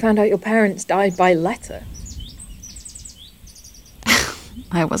 You found out your parents died by letter.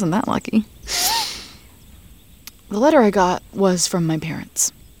 I wasn't that lucky. The letter I got was from my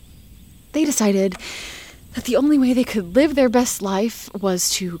parents. They decided that the only way they could live their best life was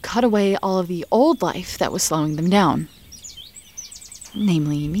to cut away all of the old life that was slowing them down.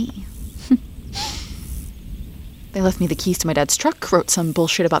 Namely, me. They left me the keys to my dad's truck, wrote some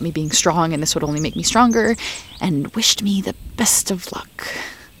bullshit about me being strong and this would only make me stronger, and wished me the best of luck.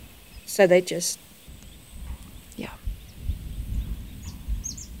 So they just... Yeah.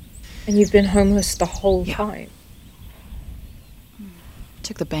 And you've been homeless the whole time?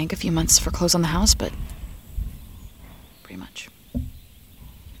 Took the bank a few months for clothes on the house, but pretty much.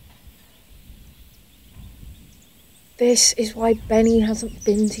 This is why Benny hasn't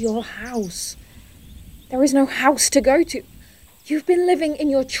been to your house. There is no house to go to. You've been living in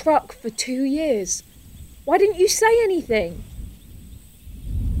your truck for 2 years. Why didn't you say anything?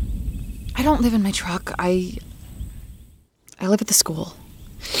 I don't live in my truck. I live at the school.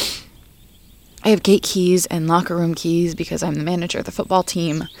 I have gate keys and locker room keys because I'm the manager of the football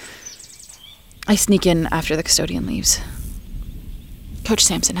team. I sneak in after the custodian leaves. Coach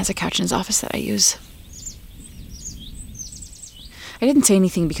Sampson has a couch in his office that I use. I didn't say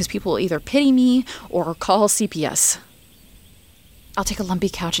anything because people will either pity me or call CPS. I'll take a lumpy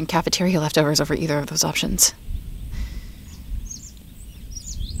couch and cafeteria leftovers over either of those options.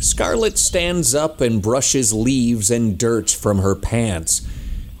 Scarlet stands up and brushes leaves and dirt from her pants.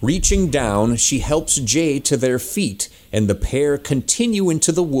 Reaching down, she helps Jay to their feet, and the pair continue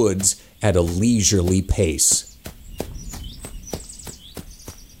into the woods at a leisurely pace.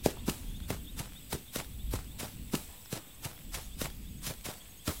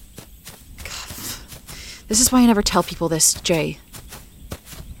 This is why I never tell people this, Jay.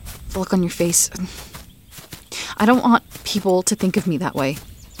 The look on your face. I don't want people to think of me that way.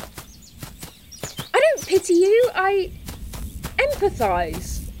 I don't pity you, I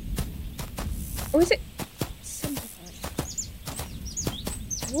empathise. Or is it sympathise?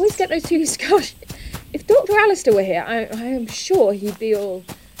 I always get those two. Gosh, if Dr. Alistair were here, I am sure he'd be all,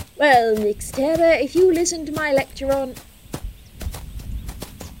 well, Nick Terror, if you listen to my lecture on...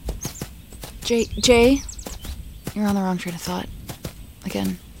 Jay, you're on the wrong train of thought.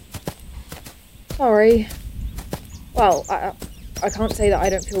 Again. Sorry. Well, I can't say that I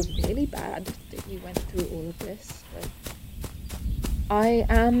don't feel really bad that you went through all of this, but I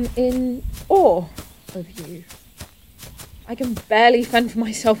am in awe of you. I can barely fend for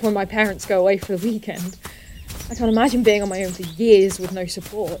myself when my parents go away for the weekend. I can't imagine being on my own for years with no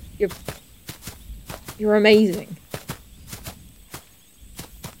support. You're amazing.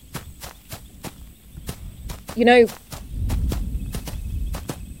 You know, you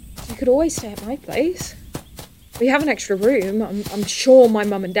could always stay at my place. We have an extra room. I'm sure my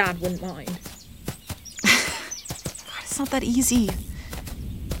mum and dad wouldn't mind. God, it's not that easy.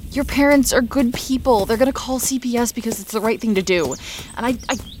 Your parents are good people. They're gonna call CPS because it's the right thing to do. And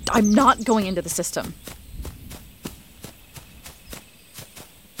I'm not going into the system.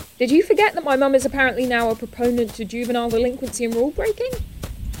 Did you forget that my mum is apparently now a proponent to juvenile delinquency and rule breaking?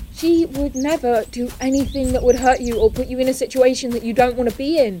 She would never do anything that would hurt you or put you in a situation that you don't want to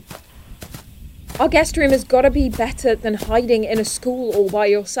be in. Our guest room has got to be better than hiding in a school all by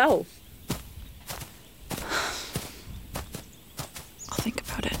yourself. I'll think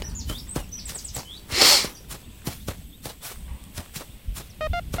about it.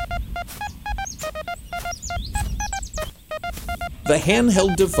 The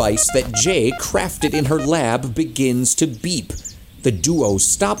handheld device that Jay crafted in her lab begins to beep. The duo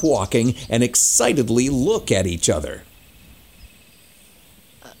stop walking and excitedly look at each other.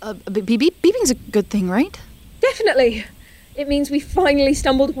 Beeping's a good thing, right? Definitely. It means we finally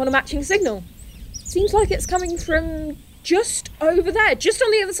stumbled upon a matching signal. Seems like it's coming from just over there, just on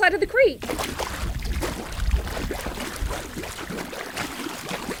the other side of the creek.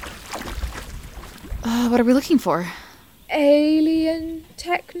 What are we looking for? Alien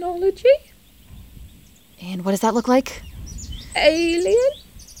technology? And what does that look like? Alien?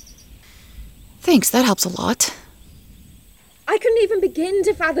 Thanks, that helps a lot. I couldn't even begin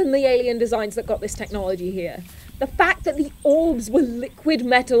to fathom the alien designs that got this technology here. The fact that the orbs were liquid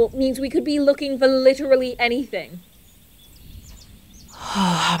metal means we could be looking for literally anything.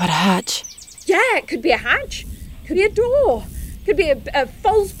 How about a hatch? Yeah, it could be a hatch. Could be a door. Could be a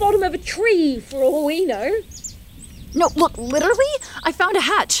false bottom of a tree, for all we know. No, look, literally, I found a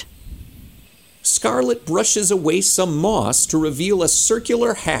hatch. Scarlet brushes away some moss to reveal a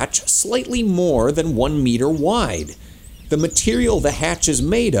circular hatch slightly more than 1 meter wide. The material the hatch is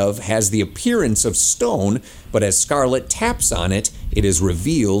made of has the appearance of stone, but as Scarlet taps on it, it is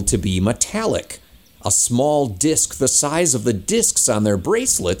revealed to be metallic. A small disc the size of the discs on their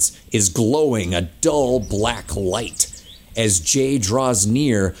bracelets is glowing a dull black light. As Jay draws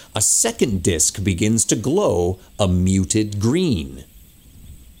near, a second disc begins to glow a muted green.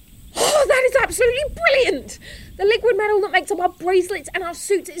 Oh, that is absolutely brilliant! The liquid metal that makes up our bracelets and our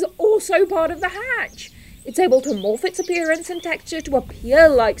suits is also part of the hatch. It's able to morph its appearance and texture to appear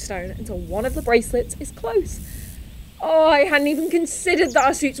like stone until one of the bracelets is close. Oh, I hadn't even considered that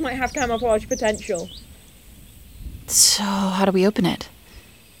our suits might have camouflage potential. So, how do we open it?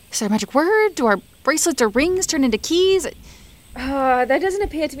 Is there a magic word? Do our bracelets or rings turn into keys? There doesn't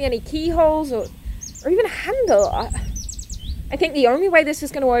appear to be any keyholes or even a handle. I think the only way this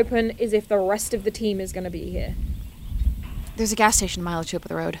is going to open is if the rest of the team is going to be here. There's a gas station a mile or two up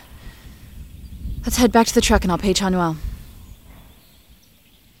the road. Let's head back to the truck and I'll pay Chanuel.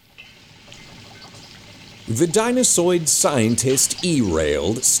 The Dinosaur scientist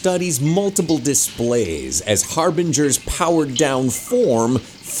E-Railed studies multiple displays as Harbinger's powered-down form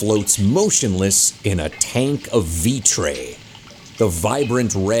floats motionless in a tank of Vitray. The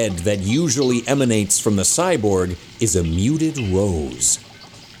vibrant red that usually emanates from the cyborg is a muted rose.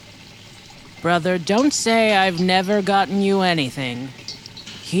 Brother, don't say I've never gotten you anything.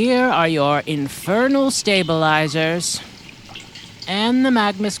 Here are your infernal stabilizers. And the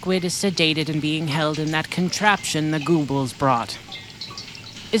magma squid is sedated and being held in that contraption the Goobles brought.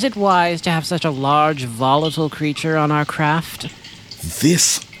 Is it wise to have such a large, volatile creature on our craft?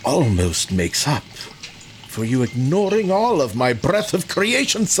 This almost makes up for you ignoring all of my Breath of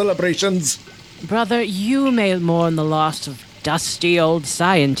Creation celebrations. Brother, you may mourn the loss of dusty old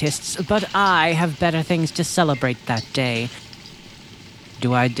scientists, but I have better things to celebrate that day.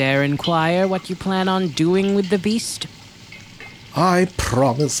 Do I dare inquire what you plan on doing with the beast? I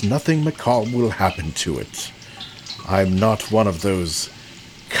promise nothing macabre will happen to it. I'm not one of those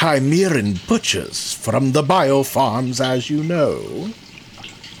chimeran butchers from the biofarms, as you know.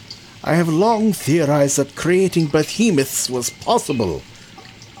 I have long theorized that creating behemoths was possible.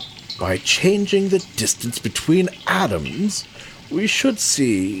 By changing the distance between atoms, we should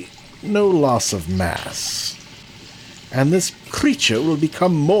see no loss of mass. And this creature will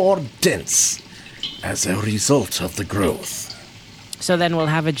become more dense as a result of the growth. So then we'll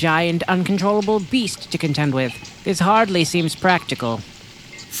have a giant, uncontrollable beast to contend with. This hardly seems practical.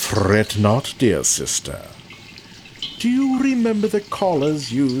 Fret not, dear sister. Do you remember the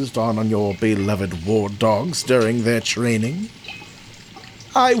collars used on your beloved war dogs during their training?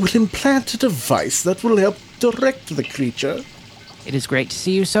 I will implant a device that will help direct the creature. It is great to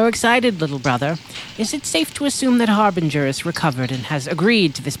see you so excited, little brother. Is it safe to assume that Harbinger is recovered and has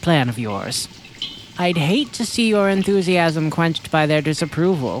agreed to this plan of yours? I'd hate to see your enthusiasm quenched by their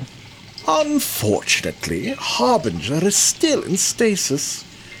disapproval. Unfortunately, Harbinger is still in stasis.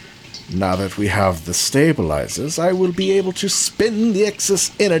 Now that we have the stabilizers, I will be able to spin the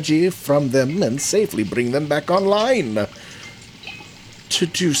excess energy from them and safely bring them back online. To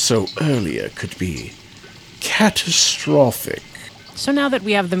do so earlier could be catastrophic. So now that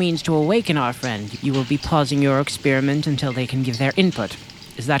we have the means to awaken our friend, you will be pausing your experiment until they can give their input.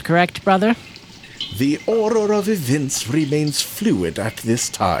 Is that correct, brother? The order of events remains fluid at this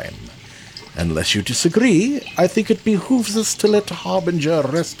time. Unless you disagree, I think it behooves us to let Harbinger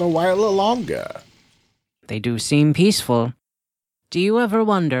rest a while longer. They do seem peaceful. Do you ever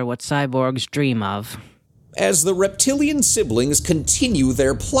wonder what cyborgs dream of? As the reptilian siblings continue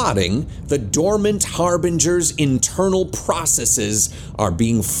their plotting, the dormant Harbinger's internal processes are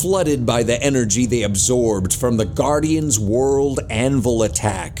being flooded by the energy they absorbed from the Guardian's world anvil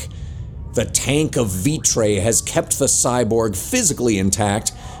attack. The tank of Vitre has kept the cyborg physically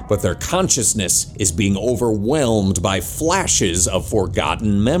intact, but their consciousness is being overwhelmed by flashes of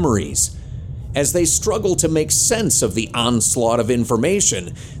forgotten memories. As they struggle to make sense of the onslaught of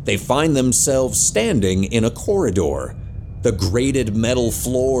information, they find themselves standing in a corridor. The grated metal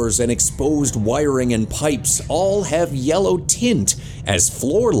floors and exposed wiring and pipes all have yellow tint as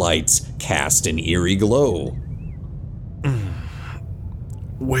floor lights cast an eerie glow.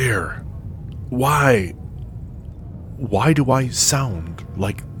 Where? Why? Why do I sound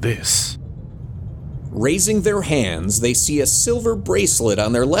like this? Raising their hands, they see a silver bracelet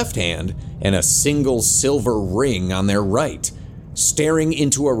on their left hand and a single silver ring on their right. Staring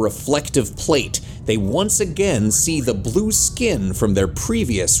into a reflective plate, they once again see the blue skin from their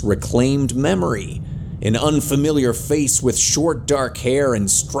previous reclaimed memory. An unfamiliar face with short dark hair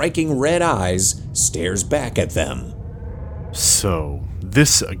and striking red eyes stares back at them. So,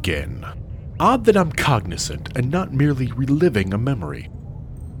 this again. Odd that I'm cognizant and not merely reliving a memory.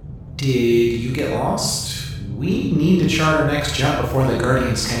 Did you get lost? We need to chart our next jump before the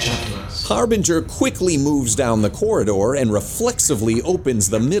Guardians catch up to us. Harbinger quickly moves down the corridor and reflexively opens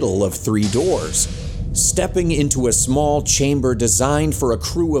the middle of 3 doors. Stepping into a small chamber designed for a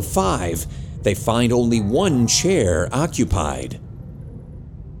crew of 5, they find only 1 chair occupied.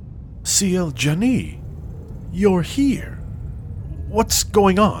 Ciel Jani, you're here. What's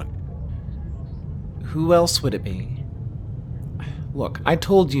going on? Who else would it be? Look, I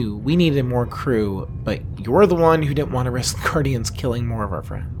told you we needed more crew, but you're the one who didn't want to risk the Guardians killing more of our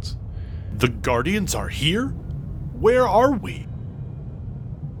friends. The Guardians are here? Where are we?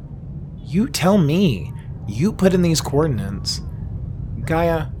 You tell me. You put in these coordinates.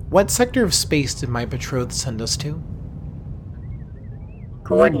 Gaia, what sector of space did my betrothed send us to?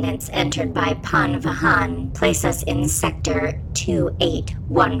 Coordinates entered by Pan Vahan place us in Sector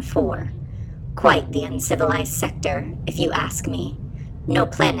 2814. Quite the uncivilized sector, if you ask me. No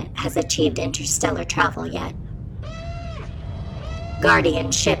planet has achieved interstellar travel yet.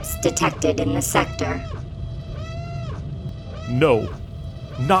 Guardian ships detected in the sector. No,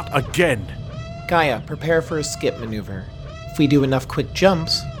 not again. Gaia, prepare for a skip maneuver. If we do enough quick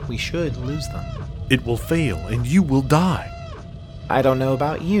jumps, we should lose them. It will fail, and you will die. I don't know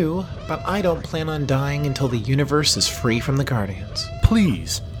about you, but I don't plan on dying until the universe is free from the Guardians.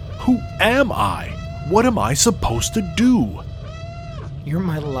 Please, who am I? What am I supposed to do? You're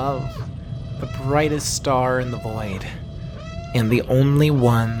my love, the brightest star in the void, and the only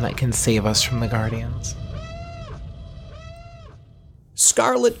one that can save us from the Guardians.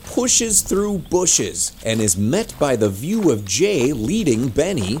 Scarlet pushes through bushes and is met by the view of Jay leading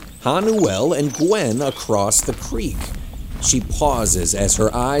Benny, Hanuel, and Gwen across the creek. She pauses as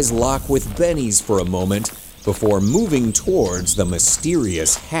her eyes lock with Benny's for a moment before moving towards the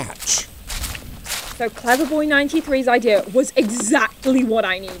mysterious hatch. So Cleverboy 93's idea was exactly what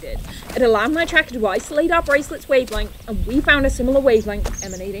I needed. It allowed my tracker to isolate our bracelet's wavelength, and we found a similar wavelength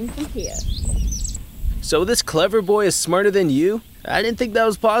emanating from here. So this clever boy is smarter than you? I didn't think that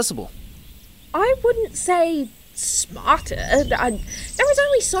was possible. I wouldn't say smarter. There is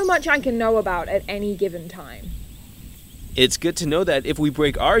only so much I can know about at any given time. It's good to know that if we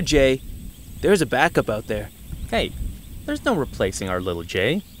break our J, there's a backup out there. Hey, there's no replacing our little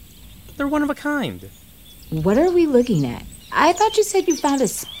J. They're one of a kind. What are we looking at? I thought you said you found a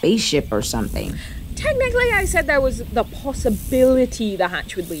spaceship or something. Technically, I said there was the possibility the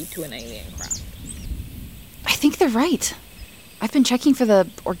hatch would lead to an alien craft. I think they're right. I've been checking for the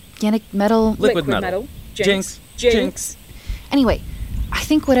organic metal... Liquid metal. Jinx. Anyway, I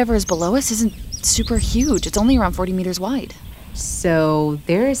think whatever is below us isn't super huge. It's only around 40 meters wide. So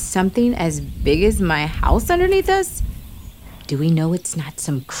there is something as big as my house underneath us? Do we know it's not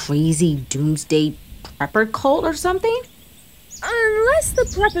some crazy doomsday prepper cult or something? Unless the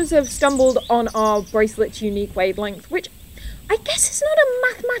preppers have stumbled on our bracelet's unique wavelength, which I guess is not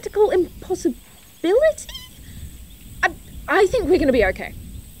a mathematical impossibility. I think we're going to be okay.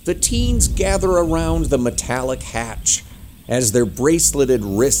 The teens gather around the metallic hatch. As their braceleted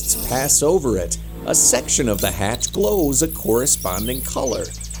wrists pass over it, a section of the hatch glows a corresponding color.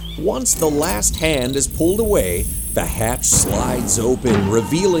 Once the last hand is pulled away, the hatch slides open,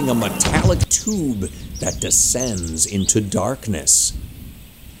 revealing a metallic tube that descends into darkness.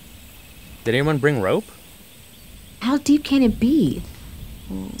 Did anyone bring rope? How deep can it be?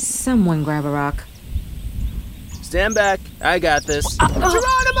 Someone grab a rock. Stand back. I got this.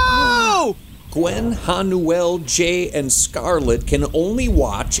 Geronimo! Gwen, Hanuel, Jay, and Scarlet can only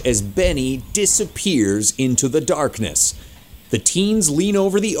watch as Benny disappears into the darkness. The teens lean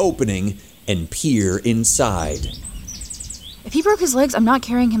over the opening and peer inside. If he broke his legs, I'm not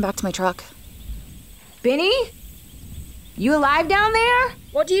carrying him back to my truck. Benny? You alive down there?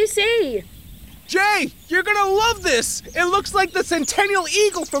 What do you see? Jay, you're gonna love this! It looks like the Centennial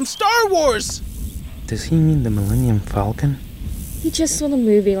Eagle from Star Wars! Does he mean the Millennium Falcon? He just saw the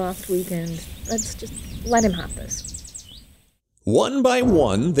movie last weekend. Let's just let him have this. One by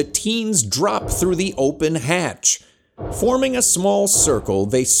one, the teens drop through the open hatch. Forming a small circle,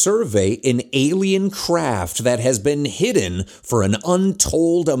 they survey an alien craft that has been hidden for an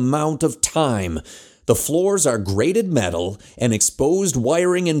untold amount of time. The floors are grated metal, and exposed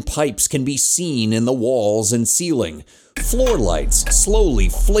wiring and pipes can be seen in the walls and ceiling. Floor lights slowly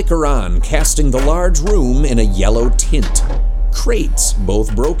flicker on, casting the large room in a yellow tint. Crates,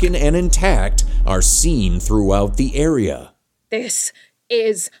 both broken and intact, are seen throughout the area. This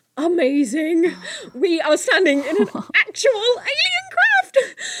is amazing. We are standing in an actual alien craft.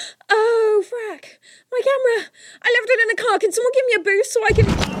 Oh, frack. My camera. I left it in the car. Can someone give me a boost so I can...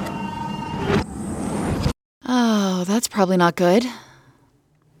 Oh, that's probably not good.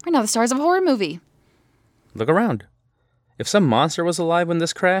 We're now the stars of a horror movie. Look around. If some monster was alive when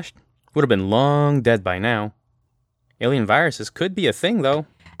this crashed, would have been long dead by now. Alien viruses could be a thing, though.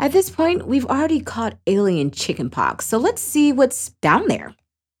 At this point, we've already caught alien chickenpox, so let's see what's down there.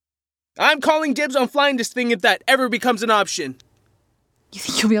 I'm calling dibs on flying this thing if that ever becomes an option. You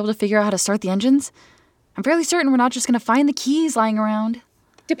think you'll be able to figure out how to start the engines? I'm fairly certain we're not just going to find the keys lying around.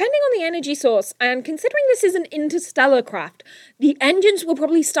 Depending on the energy source, and considering this is an interstellar craft, the engines will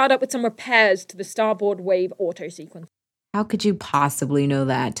probably start up with some repairs to the starboard wave auto sequence. How could you possibly know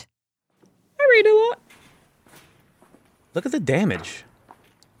that? I read a lot. Look at the damage.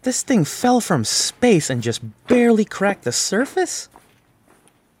 This thing fell from space and just barely cracked the surface?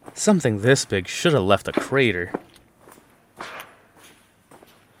 Something this big should have left a crater.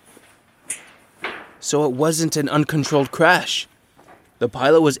 So it wasn't an uncontrolled crash. The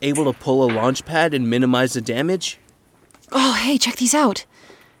pilot was able to pull a launch pad and minimize the damage? Oh, hey, check these out.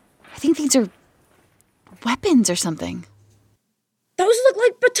 I think these are weapons or something. Those look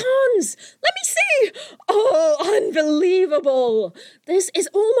like batons! Let me see! Oh, unbelievable! This is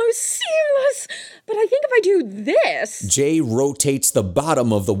almost seamless! But I think if I do this... Jay rotates the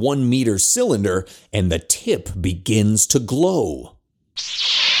bottom of the 1 meter cylinder, and the tip begins to glow.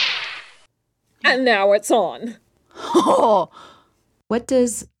 And now it's on. Oh! What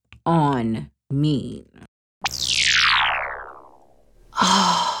does on mean?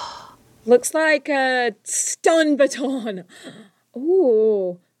 Looks like a stun baton.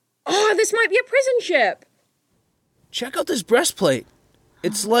 Ooh. Oh, this might be a prison ship. Check out this breastplate.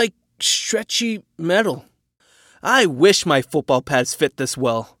 It's like stretchy metal. I wish my football pads fit this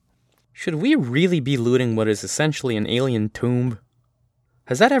well. Should we really be looting what is essentially an alien tomb?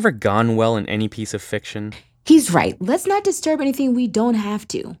 Has that ever gone well in any piece of fiction? He's right. Let's not disturb anything we don't have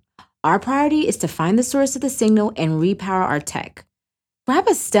to. Our priority is to find the source of the signal and repower our tech. Grab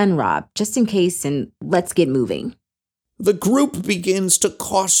a stun rod, just in case, and let's get moving. The group begins to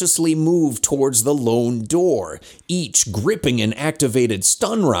cautiously move towards the lone door, each gripping an activated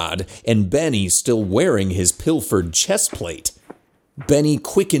stun rod, and Benny still wearing his pilfered chest plate. Benny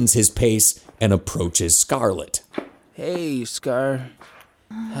quickens his pace and approaches Scarlet. Hey, Scar.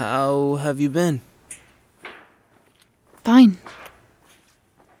 How have you been? Fine.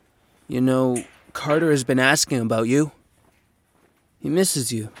 You know, Carter has been asking about you. He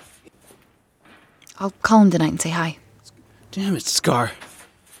misses you. I'll call him tonight and say hi. Damn it, Scar.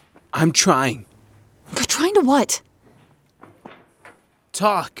 I'm trying. You're trying to what?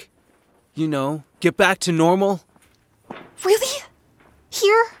 Talk. You know, get back to normal. Really?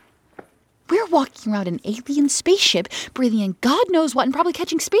 Here? We're walking around an alien spaceship, breathing in God knows what and probably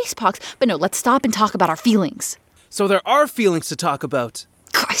catching spacepox. But no, let's stop and talk about our feelings. So there are feelings to talk about.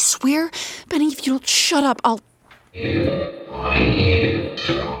 I swear, Benny, if you don't shut up, I'll...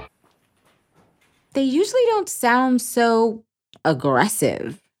 They usually don't sound so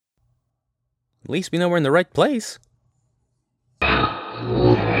aggressive. At least we know we're in the right place.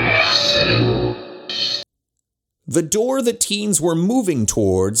 The door the teens were moving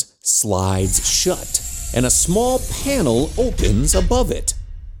towards slides shut, and a small panel opens above it.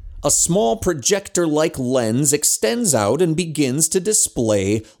 A small projector-like lens extends out and begins to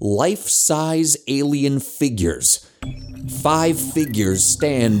display life-size alien figures. 5 figures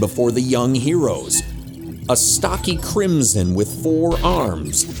stand before the young heroes. A stocky crimson with 4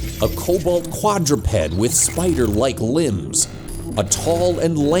 arms, a cobalt quadruped with spider-like limbs, a tall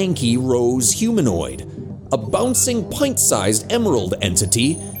and lanky rose humanoid, a bouncing pint-sized emerald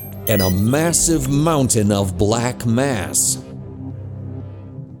entity, and a massive mountain of black mass.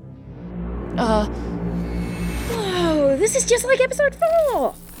 Whoa, this is just like episode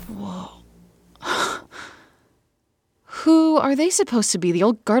 4. Who are they supposed to be? The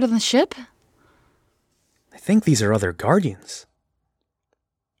old guard on the ship? I think these are other Guardians.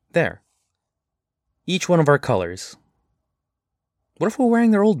 There. Each one of our colors. What if we're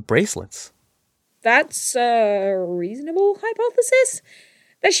wearing their old bracelets? That's a reasonable hypothesis.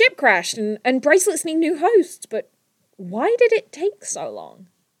 Their ship crashed and bracelets need new hosts, but why did it take so long?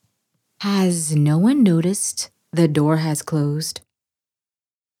 Has no one noticed the door has closed?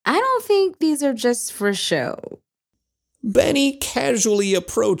 I don't think these are just for show. Benny casually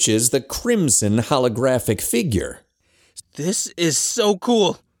approaches the crimson holographic figure. This is so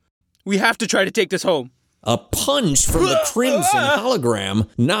cool. We have to try to take this home. A punch from the crimson hologram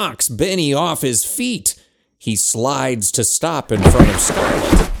knocks Benny off his feet. He slides to stop in front of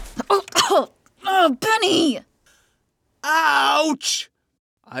Scarlet. Oh, Benny! Ouch!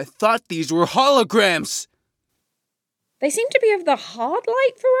 I thought these were holograms. They seem to be of the hard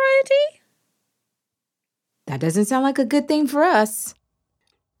light variety. That doesn't sound like a good thing for us.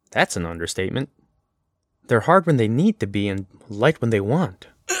 That's an understatement. They're hard when they need to be and light when they want.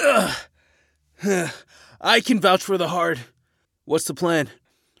 I can vouch for the hard. What's the plan?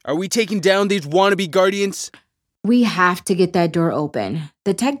 Are we taking down these wannabe Guardians? We have to get that door open.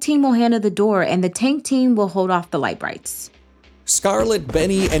 The tech team will handle the door, and the tank team will hold off the light brights. Scarlet,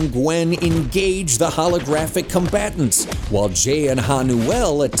 Benny, and Gwen engage the holographic combatants, while Jay and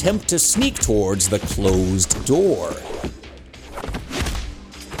Hanuel attempt to sneak towards the closed door.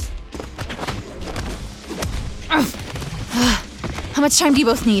 How much time do you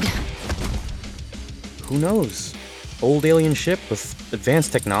both need? Who knows? Old alien ship with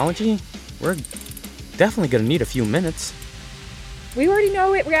advanced technology? We're definitely gonna need a few minutes. We already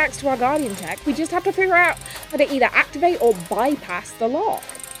know it reacts to our Guardian tech. We just have to figure out how to either activate or bypass the lock.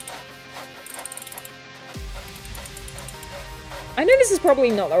 I know this is probably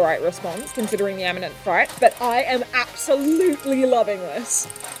not the right response, considering the imminent threat, but I am absolutely loving this.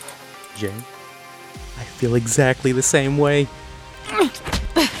 Jay, I feel exactly the same way.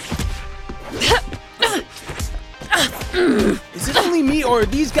 Is it only me, or are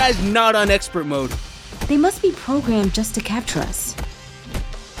these guys not on expert mode? They must be programmed just to capture us.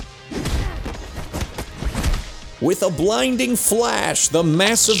 With a blinding flash, the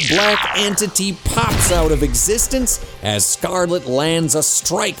massive black entity pops out of existence as Scarlet lands a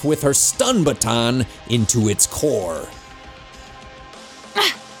strike with her stun baton into its core.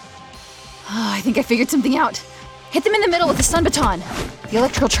 I think I figured something out. Hit them in the middle with the stun baton. The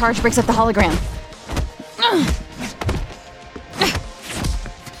electrical charge breaks up the hologram. I'm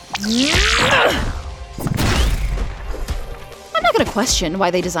not gonna question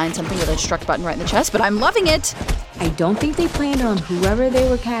why they designed something with a struck button right in the chest, but I'm loving it. I don't think they planned on whoever they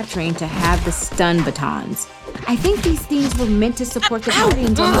were capturing to have the stun batons. I think these things were meant to support the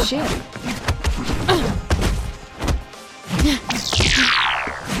Guardians on the ship.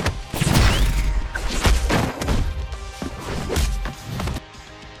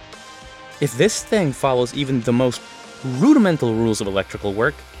 If this thing follows even the most rudimental rules of electrical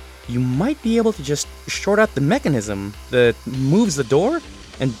work, you might be able to just short out the mechanism that moves the door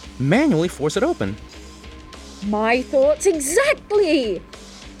and manually force it open. My thoughts exactly!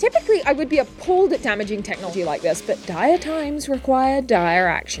 Typically, I would be appalled at damaging technology like this, but dire times require dire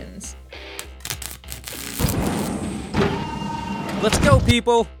actions. Let's go,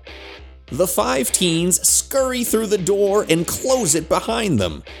 people! The 5 teens scurry through the door and close it behind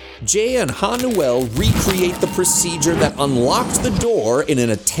them. Jay and Hanuel recreate the procedure that unlocked the door in an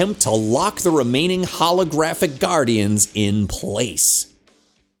attempt to lock the remaining holographic guardians in place.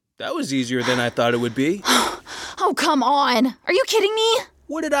 That was easier than I thought it would be. Oh, come on. Are you kidding me?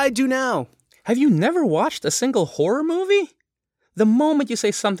 What did I do now? Have you never watched a single horror movie? The moment you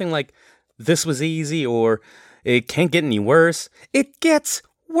say something like, "This was easy," or "It can't get any worse," it gets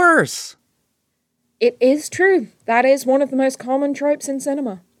worse. It is true. That is one of the most common tropes in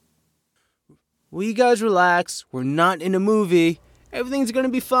cinema. Will you guys relax? We're not in a movie. Everything's gonna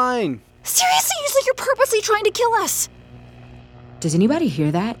be fine. Seriously, it's like you're purposely trying to kill us. Does anybody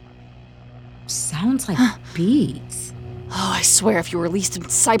hear that? Sounds like bees. Oh, I swear if you released some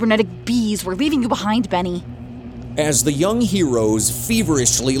cybernetic bees, we're leaving you behind, Benny. As the young heroes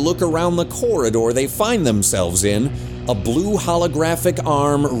feverishly look around the corridor they find themselves in, a blue holographic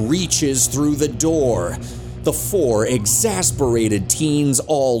arm reaches through the door. The 4 exasperated teens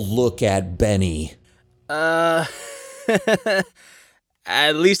all look at Benny. At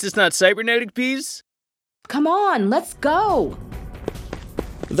least it's not cybernetic bees? Come on, let's go!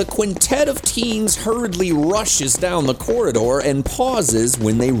 The quintet of teens hurriedly rushes down the corridor and pauses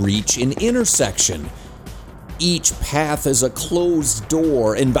when they reach an intersection. Each path is a closed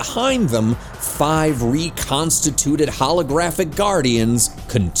door, and behind them, 5 reconstituted holographic guardians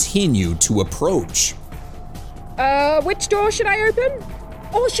continue to approach. Which door should I open?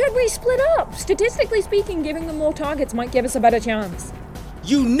 Or should we split up? Statistically speaking, giving them more targets might give us a better chance.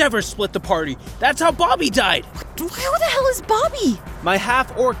 You never split the party. That's how Bobby died. Who the hell is Bobby? My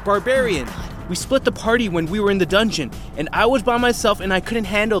half-orc barbarian. We split the party when we were in the dungeon, and I was by myself and I couldn't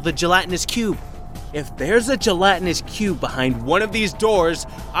handle the gelatinous cube. If there's a gelatinous cube behind one of these doors,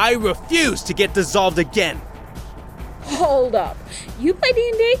 I refuse to get dissolved again. Hold up. You play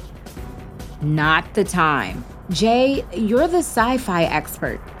D&D? Not the time. Jay, you're the sci-fi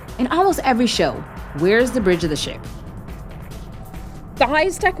expert. In almost every show, where's the bridge of the ship? The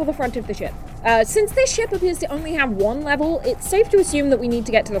highest deck or the front of the ship? Since this ship appears to only have one level, it's safe to assume that we need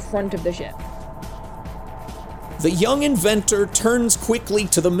to get to the front of the ship. The young inventor turns quickly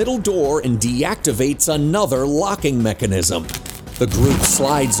to the middle door and deactivates another locking mechanism. The group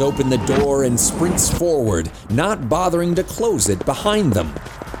slides open the door and sprints forward, not bothering to close it behind them.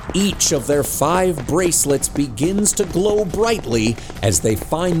 Each of their 5 bracelets begins to glow brightly as they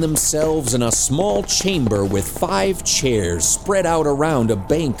find themselves in a small chamber with 5 chairs spread out around a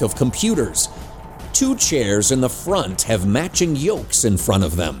bank of computers. 2 chairs in the front have matching yokes in front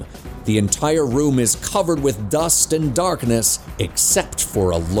of them. The entire room is covered with dust and darkness, except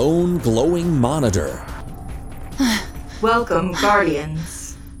for a lone glowing monitor. Welcome,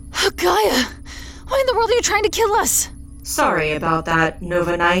 Guardians. Oh, Gaia! Why in the world are you trying to kill us? Sorry about that,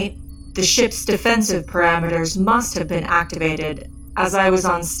 Nova Knight. The ship's defensive parameters must have been activated as I was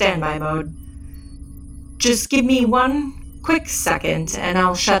on standby mode. Just give me one quick second and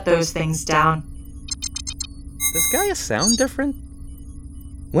I'll shut those things down. Does Gaia sound different?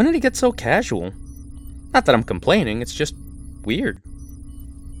 When did he get so casual? Not that I'm complaining, it's just weird.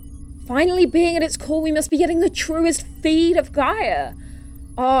 Finally being at its core, we must be getting the truest feed of Gaia.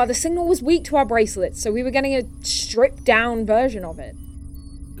 The signal was weak to our bracelets, so we were getting a stripped-down version of it.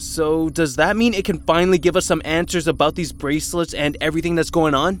 So does that mean it can finally give us some answers about these bracelets and everything that's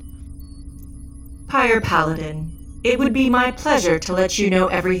going on? Pyre Paladin, it would be my pleasure to let you know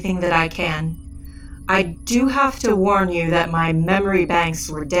everything that I can. I do have to warn you that my memory banks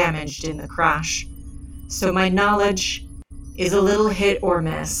were damaged in the crash, so my knowledge is a little hit or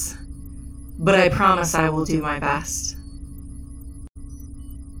miss. But I promise I will do my best.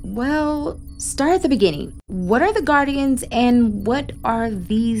 Well, start at the beginning. What are the Guardians and what are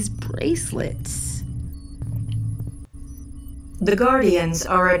these bracelets? The Guardians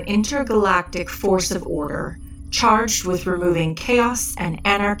are an intergalactic force of order, charged with removing chaos and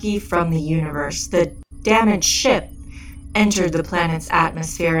anarchy from the universe. The damaged ship entered the planet's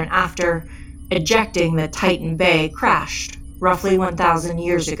atmosphere and after ejecting the Titan Bay crashed, roughly 1,000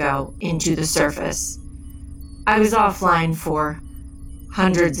 years ago, into the surface. I was offline for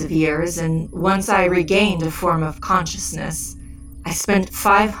hundreds of years, and once I regained a form of consciousness, I spent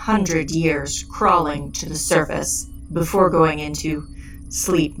 500 years crawling to the surface before going into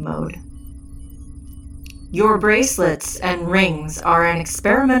sleep mode. Your bracelets and rings are an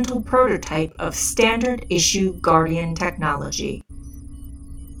experimental prototype of standard issue Guardian technology.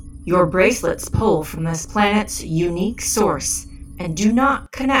 Your bracelets pull from this planet's unique source and do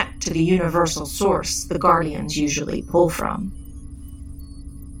not connect to the universal source the Guardians usually pull from.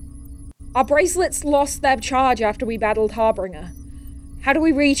 Our bracelets lost their charge after we battled Harbinger. How do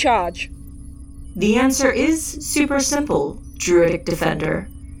we recharge? The answer is super simple, Druidic Defender.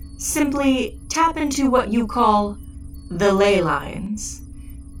 Simply tap into what you call the ley lines.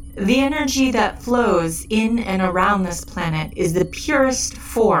 The energy that flows in and around this planet is the purest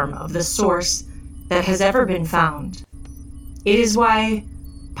form of the source that has ever been found. It is why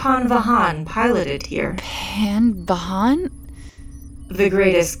Pan Vahan piloted here. Pan Vahan? The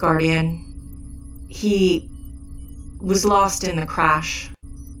greatest Guardian. He was lost in the crash.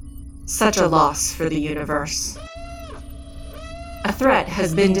 Such a loss for the universe. A threat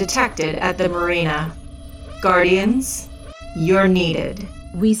has been detected at the marina. Guardians, you're needed.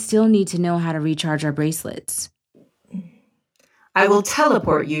 We still need to know how to recharge our bracelets. I will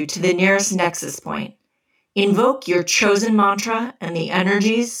teleport you to the nearest nexus point. Invoke your chosen mantra and the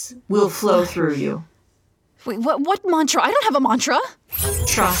energies will flow through you. Wait, what mantra? I don't have a mantra.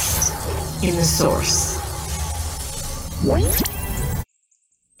 Trust in the source.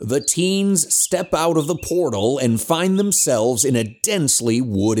 The teens step out of the portal and find themselves in a densely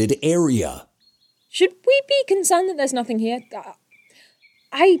wooded area. Should we be concerned that there's nothing here?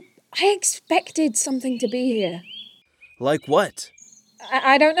 I expected something to be here. Like what?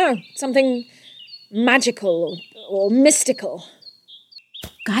 I don't know. Something magical or mystical.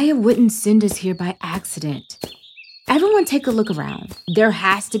 Gaia wouldn't send us here by accident. Everyone take a look around. There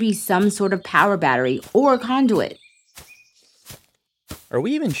has to be some sort of power battery or conduit. Are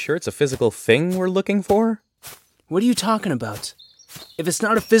we even sure it's a physical thing we're looking for? What are you talking about? If it's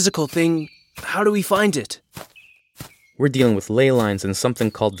not a physical thing, how do we find it? We're dealing with ley lines and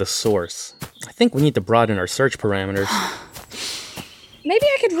something called the source. I think we need to broaden our search parameters. Maybe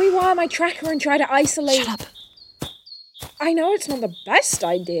I could rewire my tracker and try to isolate... Shut up. I know it's not the best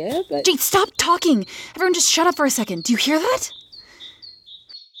idea, but... Jade, stop talking! Everyone just shut up for a second. Do you hear that?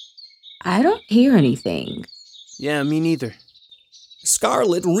 I don't hear anything. Yeah, me neither.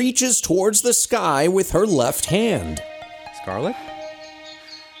 Scarlet reaches towards the sky with her left hand. Scarlet?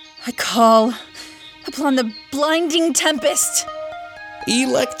 I call upon the blinding tempest.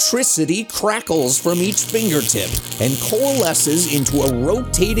 Electricity crackles from each fingertip and coalesces into a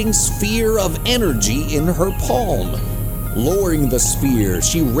rotating sphere of energy in her palm. Lowering the sphere,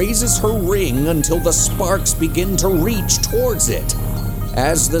 she raises her ring until the sparks begin to reach towards it.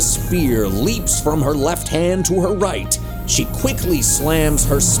 As the sphere leaps from her left hand to her right, she quickly slams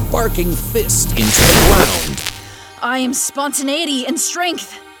her sparking fist into the ground. I am spontaneity and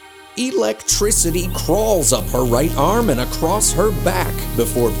strength. Electricity crawls up her right arm and across her back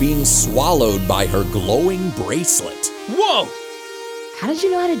before being swallowed by her glowing bracelet. Whoa! How did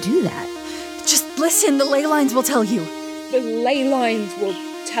you know how to do that? Just listen, the ley lines will tell you. The ley lines will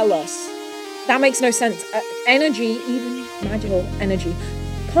tell us. That makes no sense. Energy, even magical energy,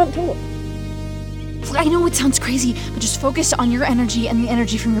 can't talk. I know it sounds crazy, but just focus on your energy and the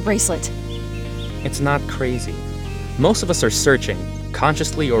energy from your bracelet. It's not crazy. Most of us are searching,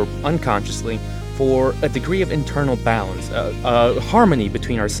 consciously or unconsciously, for a degree of internal balance, a harmony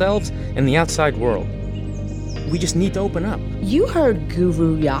between ourselves and the outside world. We just need to open up. You heard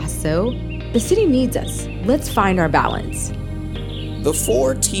Guru Yaso. The city needs us. Let's find our balance. The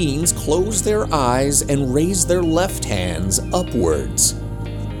four teens close their eyes and raise their left hands upwards.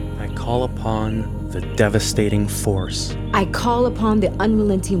 I call upon the devastating force. I call upon the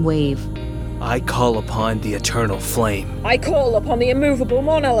unrelenting wave. I call upon the eternal flame. I call upon the immovable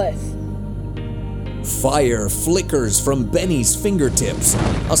monolith. Fire flickers from Benny's fingertips.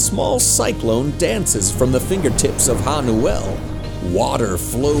 A small cyclone dances from the fingertips of Hanuel. Water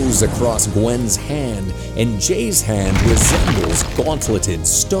flows across Gwen's hand, and Jay's hand resembles gauntleted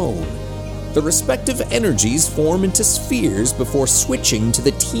stone. The respective energies form into spheres before switching to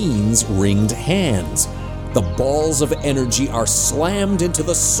the teens' ringed hands. The balls of energy are slammed into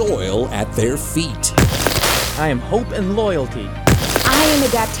the soil at their feet. I am hope and loyalty. I am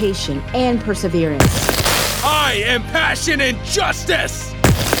adaptation and perseverance. I am passion and justice!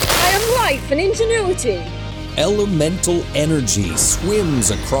 I am life and ingenuity. Elemental energy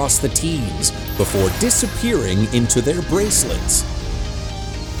swims across the teens before disappearing into their bracelets.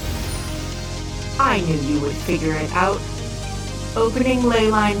 I knew you would figure it out. Opening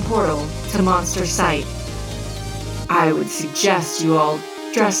leyline portal to monster site. I would suggest you all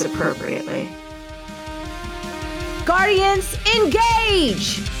dress appropriately. Guardians,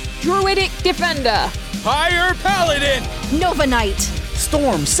 engage! Druidic Defender. Fire Paladin! Nova Knight.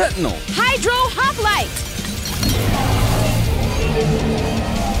 Storm Sentinel. Hydro Hoplite.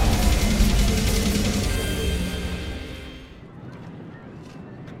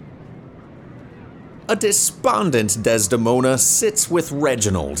 A despondent Desdemona sits with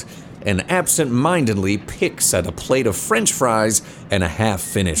Reginald and absent-mindedly picks at a plate of French fries and a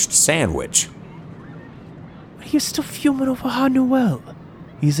half-finished sandwich. Are you still fuming over Hanuel?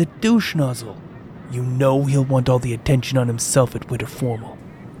 He's a douche nozzle. You know he'll want all the attention on himself at Winter Formal.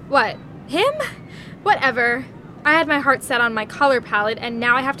 What? Him? Whatever. I had my heart set on my color palette, and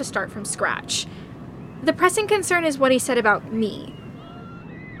now I have to start from scratch. The pressing concern is what he said about me.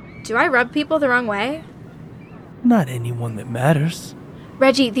 Do I rub people the wrong way? Not anyone that matters.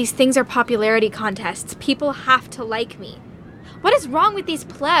 Reggie, these things are popularity contests. People have to like me. What is wrong with these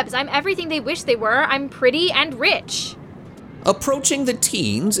plebs? I'm everything they wish they were. I'm pretty and rich. Approaching the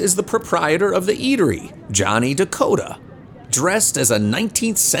teens is the proprietor of the eatery, Johnny Dakota. Dressed as a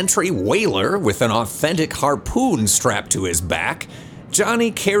 19th century whaler with an authentic harpoon strapped to his back, Johnny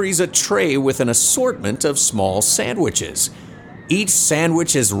carries a tray with an assortment of small sandwiches. Each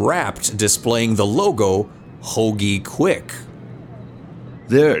sandwich is wrapped, displaying the logo, Hoagie Quick.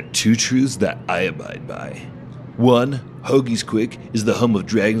 There are two truths that I abide by. One, Hoagie's Quick is the home of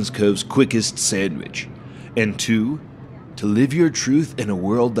Dragon's Cove's quickest sandwich. And two, to live your truth in a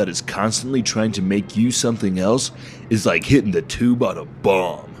world that is constantly trying to make you something else is like hitting the tube on a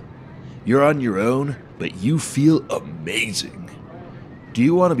bomb. You're on your own, but you feel amazing. Do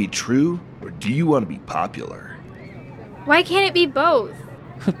you want to be true, or do you want to be popular? Why can't it be both?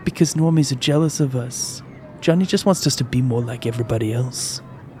 Because normies are jealous of us. Johnny just wants us to be more like everybody else.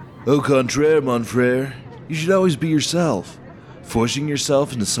 Au contraire, mon frere. You should always be yourself. Forcing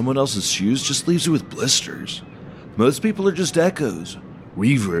yourself into someone else's shoes just leaves you with blisters. Most people are just echoes,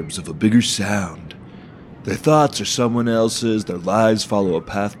 reverbs of a bigger sound. Their thoughts are someone else's, their lives follow a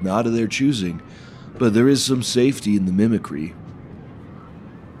path not of their choosing, but there is some safety in the mimicry.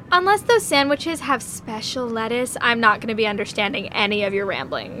 Unless those sandwiches have special lettuce, I'm not going to be understanding any of your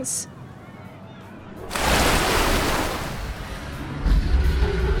ramblings.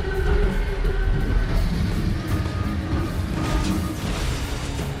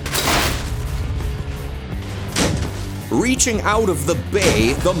 Reaching out of the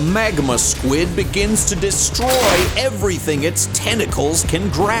bay, the magma squid begins to destroy everything its tentacles can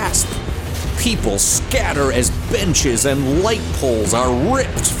grasp. People scatter as benches and light poles are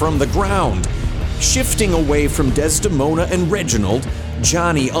ripped from the ground. Shifting away from Desdemona and Reginald,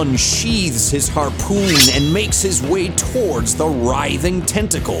 Johnny unsheathes his harpoon and makes his way towards the writhing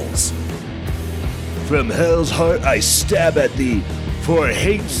tentacles. From hell's heart I stab at thee. For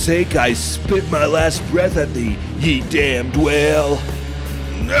hate's sake I spit my last breath at thee, ye damned whale.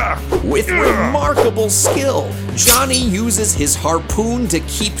 With remarkable skill, Johnny uses his harpoon to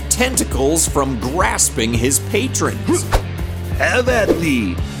keep tentacles from grasping his patrons. Have at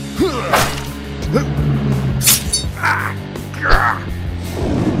thee!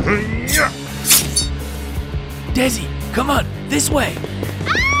 Desi, come on, this way!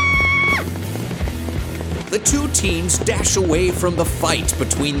 The two teens dash away from the fight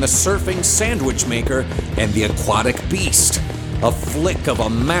between the surfing sandwich maker and the aquatic beast. A flick of a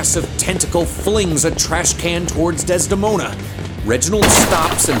massive tentacle flings a trash can towards Desdemona. Reginald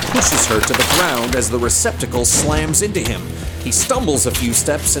stops and pushes her to the ground as the receptacle slams into him. He stumbles a few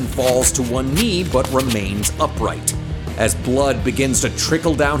steps and falls to one knee but remains upright. As blood begins to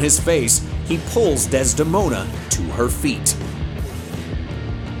trickle down his face, he pulls Desdemona to her feet.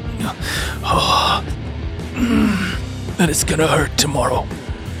 And it's gonna hurt tomorrow.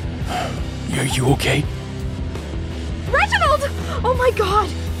 Are you okay? Reginald! Oh my god!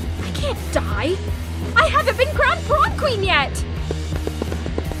 I can't die! I haven't been crowned prom queen yet!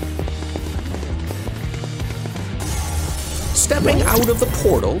 Stepping out of the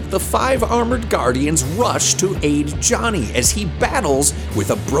portal, the 5 armored guardians rush to aid Johnny as he battles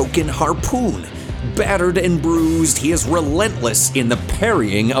with a broken harpoon. Battered and bruised, he is relentless in the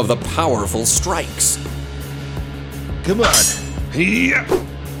parrying of the powerful strikes. Come on. Yeah.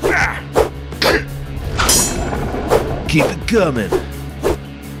 Keep it coming.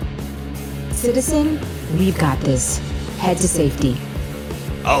 Citizen, we've got this. Head to safety.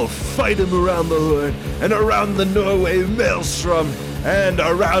 I'll fight him around the hood, and around the Norway maelstrom, and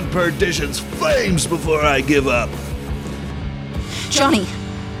around perdition's flames before I give up. Johnny,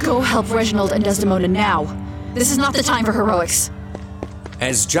 go help Reginald and Desdemona now. This is not the time for heroics.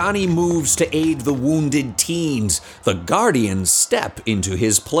 As Johnny moves to aid the wounded teens, the Guardians step into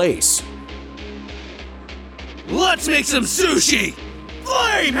his place. Let's make some sushi!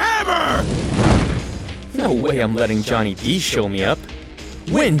 Flame hammer! No way I'm letting Johnny D show me up.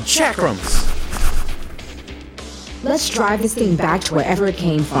 Win chakrams! Let's drive this thing back to wherever it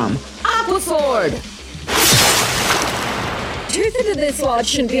came from. Aqua Sword! Tooth into this large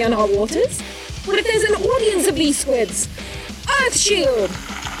shouldn't be on our waters. What if there's an audience of these squids? Earth Shield!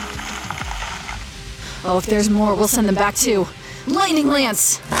 Oh, if there's more, we'll send them back too. Lightning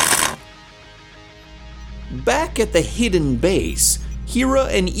Lance! Back at the hidden base, Hera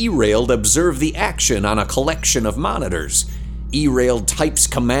and Erailed observe the action on a collection of monitors. Erailed types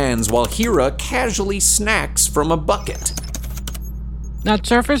commands while Hera casually snacks from a bucket. That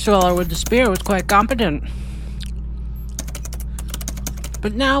surface dweller with the spear was quite competent.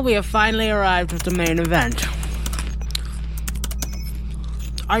 But now we have finally arrived at the main event.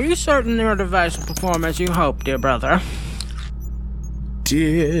 Are you certain your device will perform as you hope, dear brother?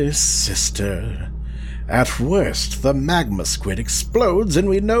 Dear sister, at worst, the magma squid explodes and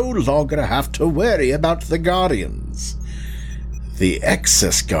we no longer have to worry about the Guardians. The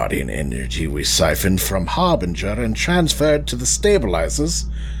excess Guardian energy we siphoned from Harbinger and transferred to the stabilizers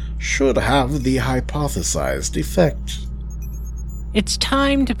should have the hypothesized effect. It's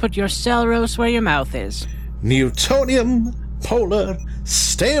time to put your Celros where your mouth is. Newtonium polar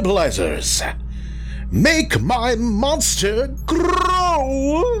stabilizers. Make my monster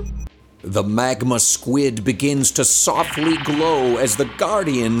grow! The magma squid begins to softly glow as the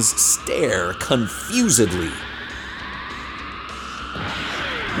Guardians stare confusedly.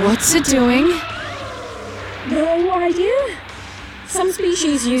 What's it doing? No idea. Some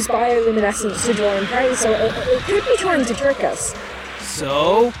species use bioluminescence to draw in prey, so it could be trying to trick us.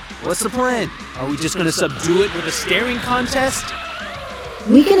 So, what's the plan? Are we just gonna subdue it with a staring contest?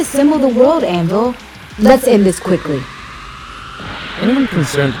 We can assemble the world, Anvil. Let's end this quickly. Anyone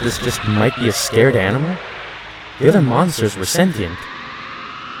concerned that this just might be a scared animal? The other monsters were sentient.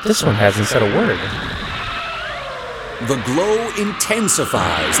 This one hasn't said a word. The glow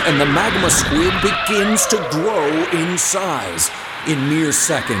intensifies and the magma squid begins to grow in size. In mere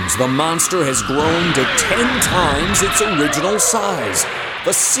seconds, the monster has grown to 10 times its original size. The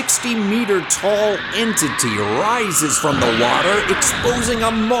 60-meter-tall entity rises from the water, exposing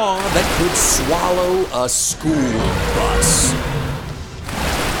a maw that could swallow a school bus.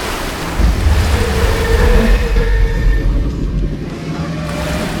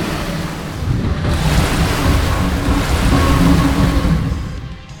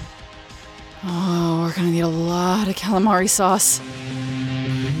 Oh, we're gonna need a lot of calamari sauce.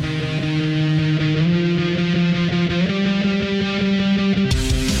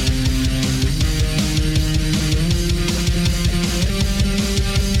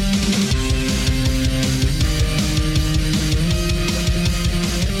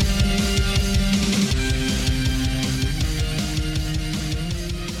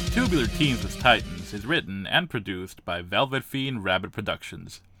 Tubular Teens with Titans is written and produced by Velvet Fiend Rabbit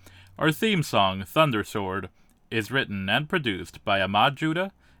Productions. Our theme song, Thunder Sword, is written and produced by Ahmad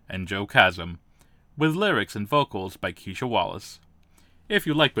Judah and Joe Chasm, with lyrics and vocals by Keisha Wallace. If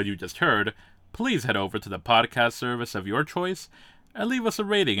you liked what you just heard, please head over to the podcast service of your choice and leave us a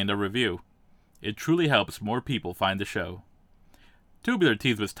rating and a review. It truly helps more people find the show. Tubular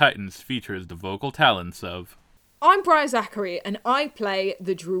Teens with Titans features the vocal talents of... I'm Briar Zachary, and I play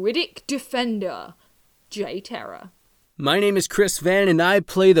the Druidic Defender, Jay Terra. My name is Chris Van, and I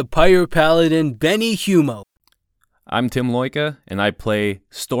play the Pyre Paladin, Benny Humo. I'm Tim Loika, and I play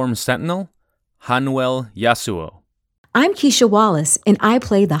Storm Sentinel, Hanuel Yasuo. I'm Keisha Wallace, and I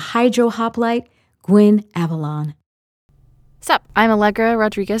play the Hydro Hoplite, Gwen Avalon. Sup, I'm Allegra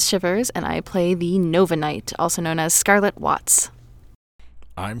Rodriguez Shivers, and I play the Nova Knight, also known as Scarlet Watts.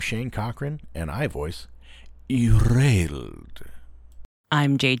 I'm Shane Cochran, and I voice Erailed.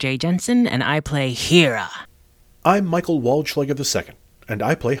 I'm JJ Jensen, and I play Hera. I'm Michael Waldschlager II, and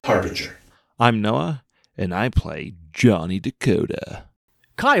I play Harbinger. I'm Noah, and I play Johnny Dakota.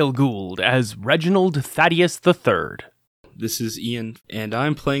 Kyle Gould as Reginald Thaddeus III. This is Ian, and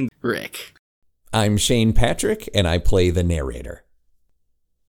I'm playing Rick. I'm Shane Patrick, and I play the narrator.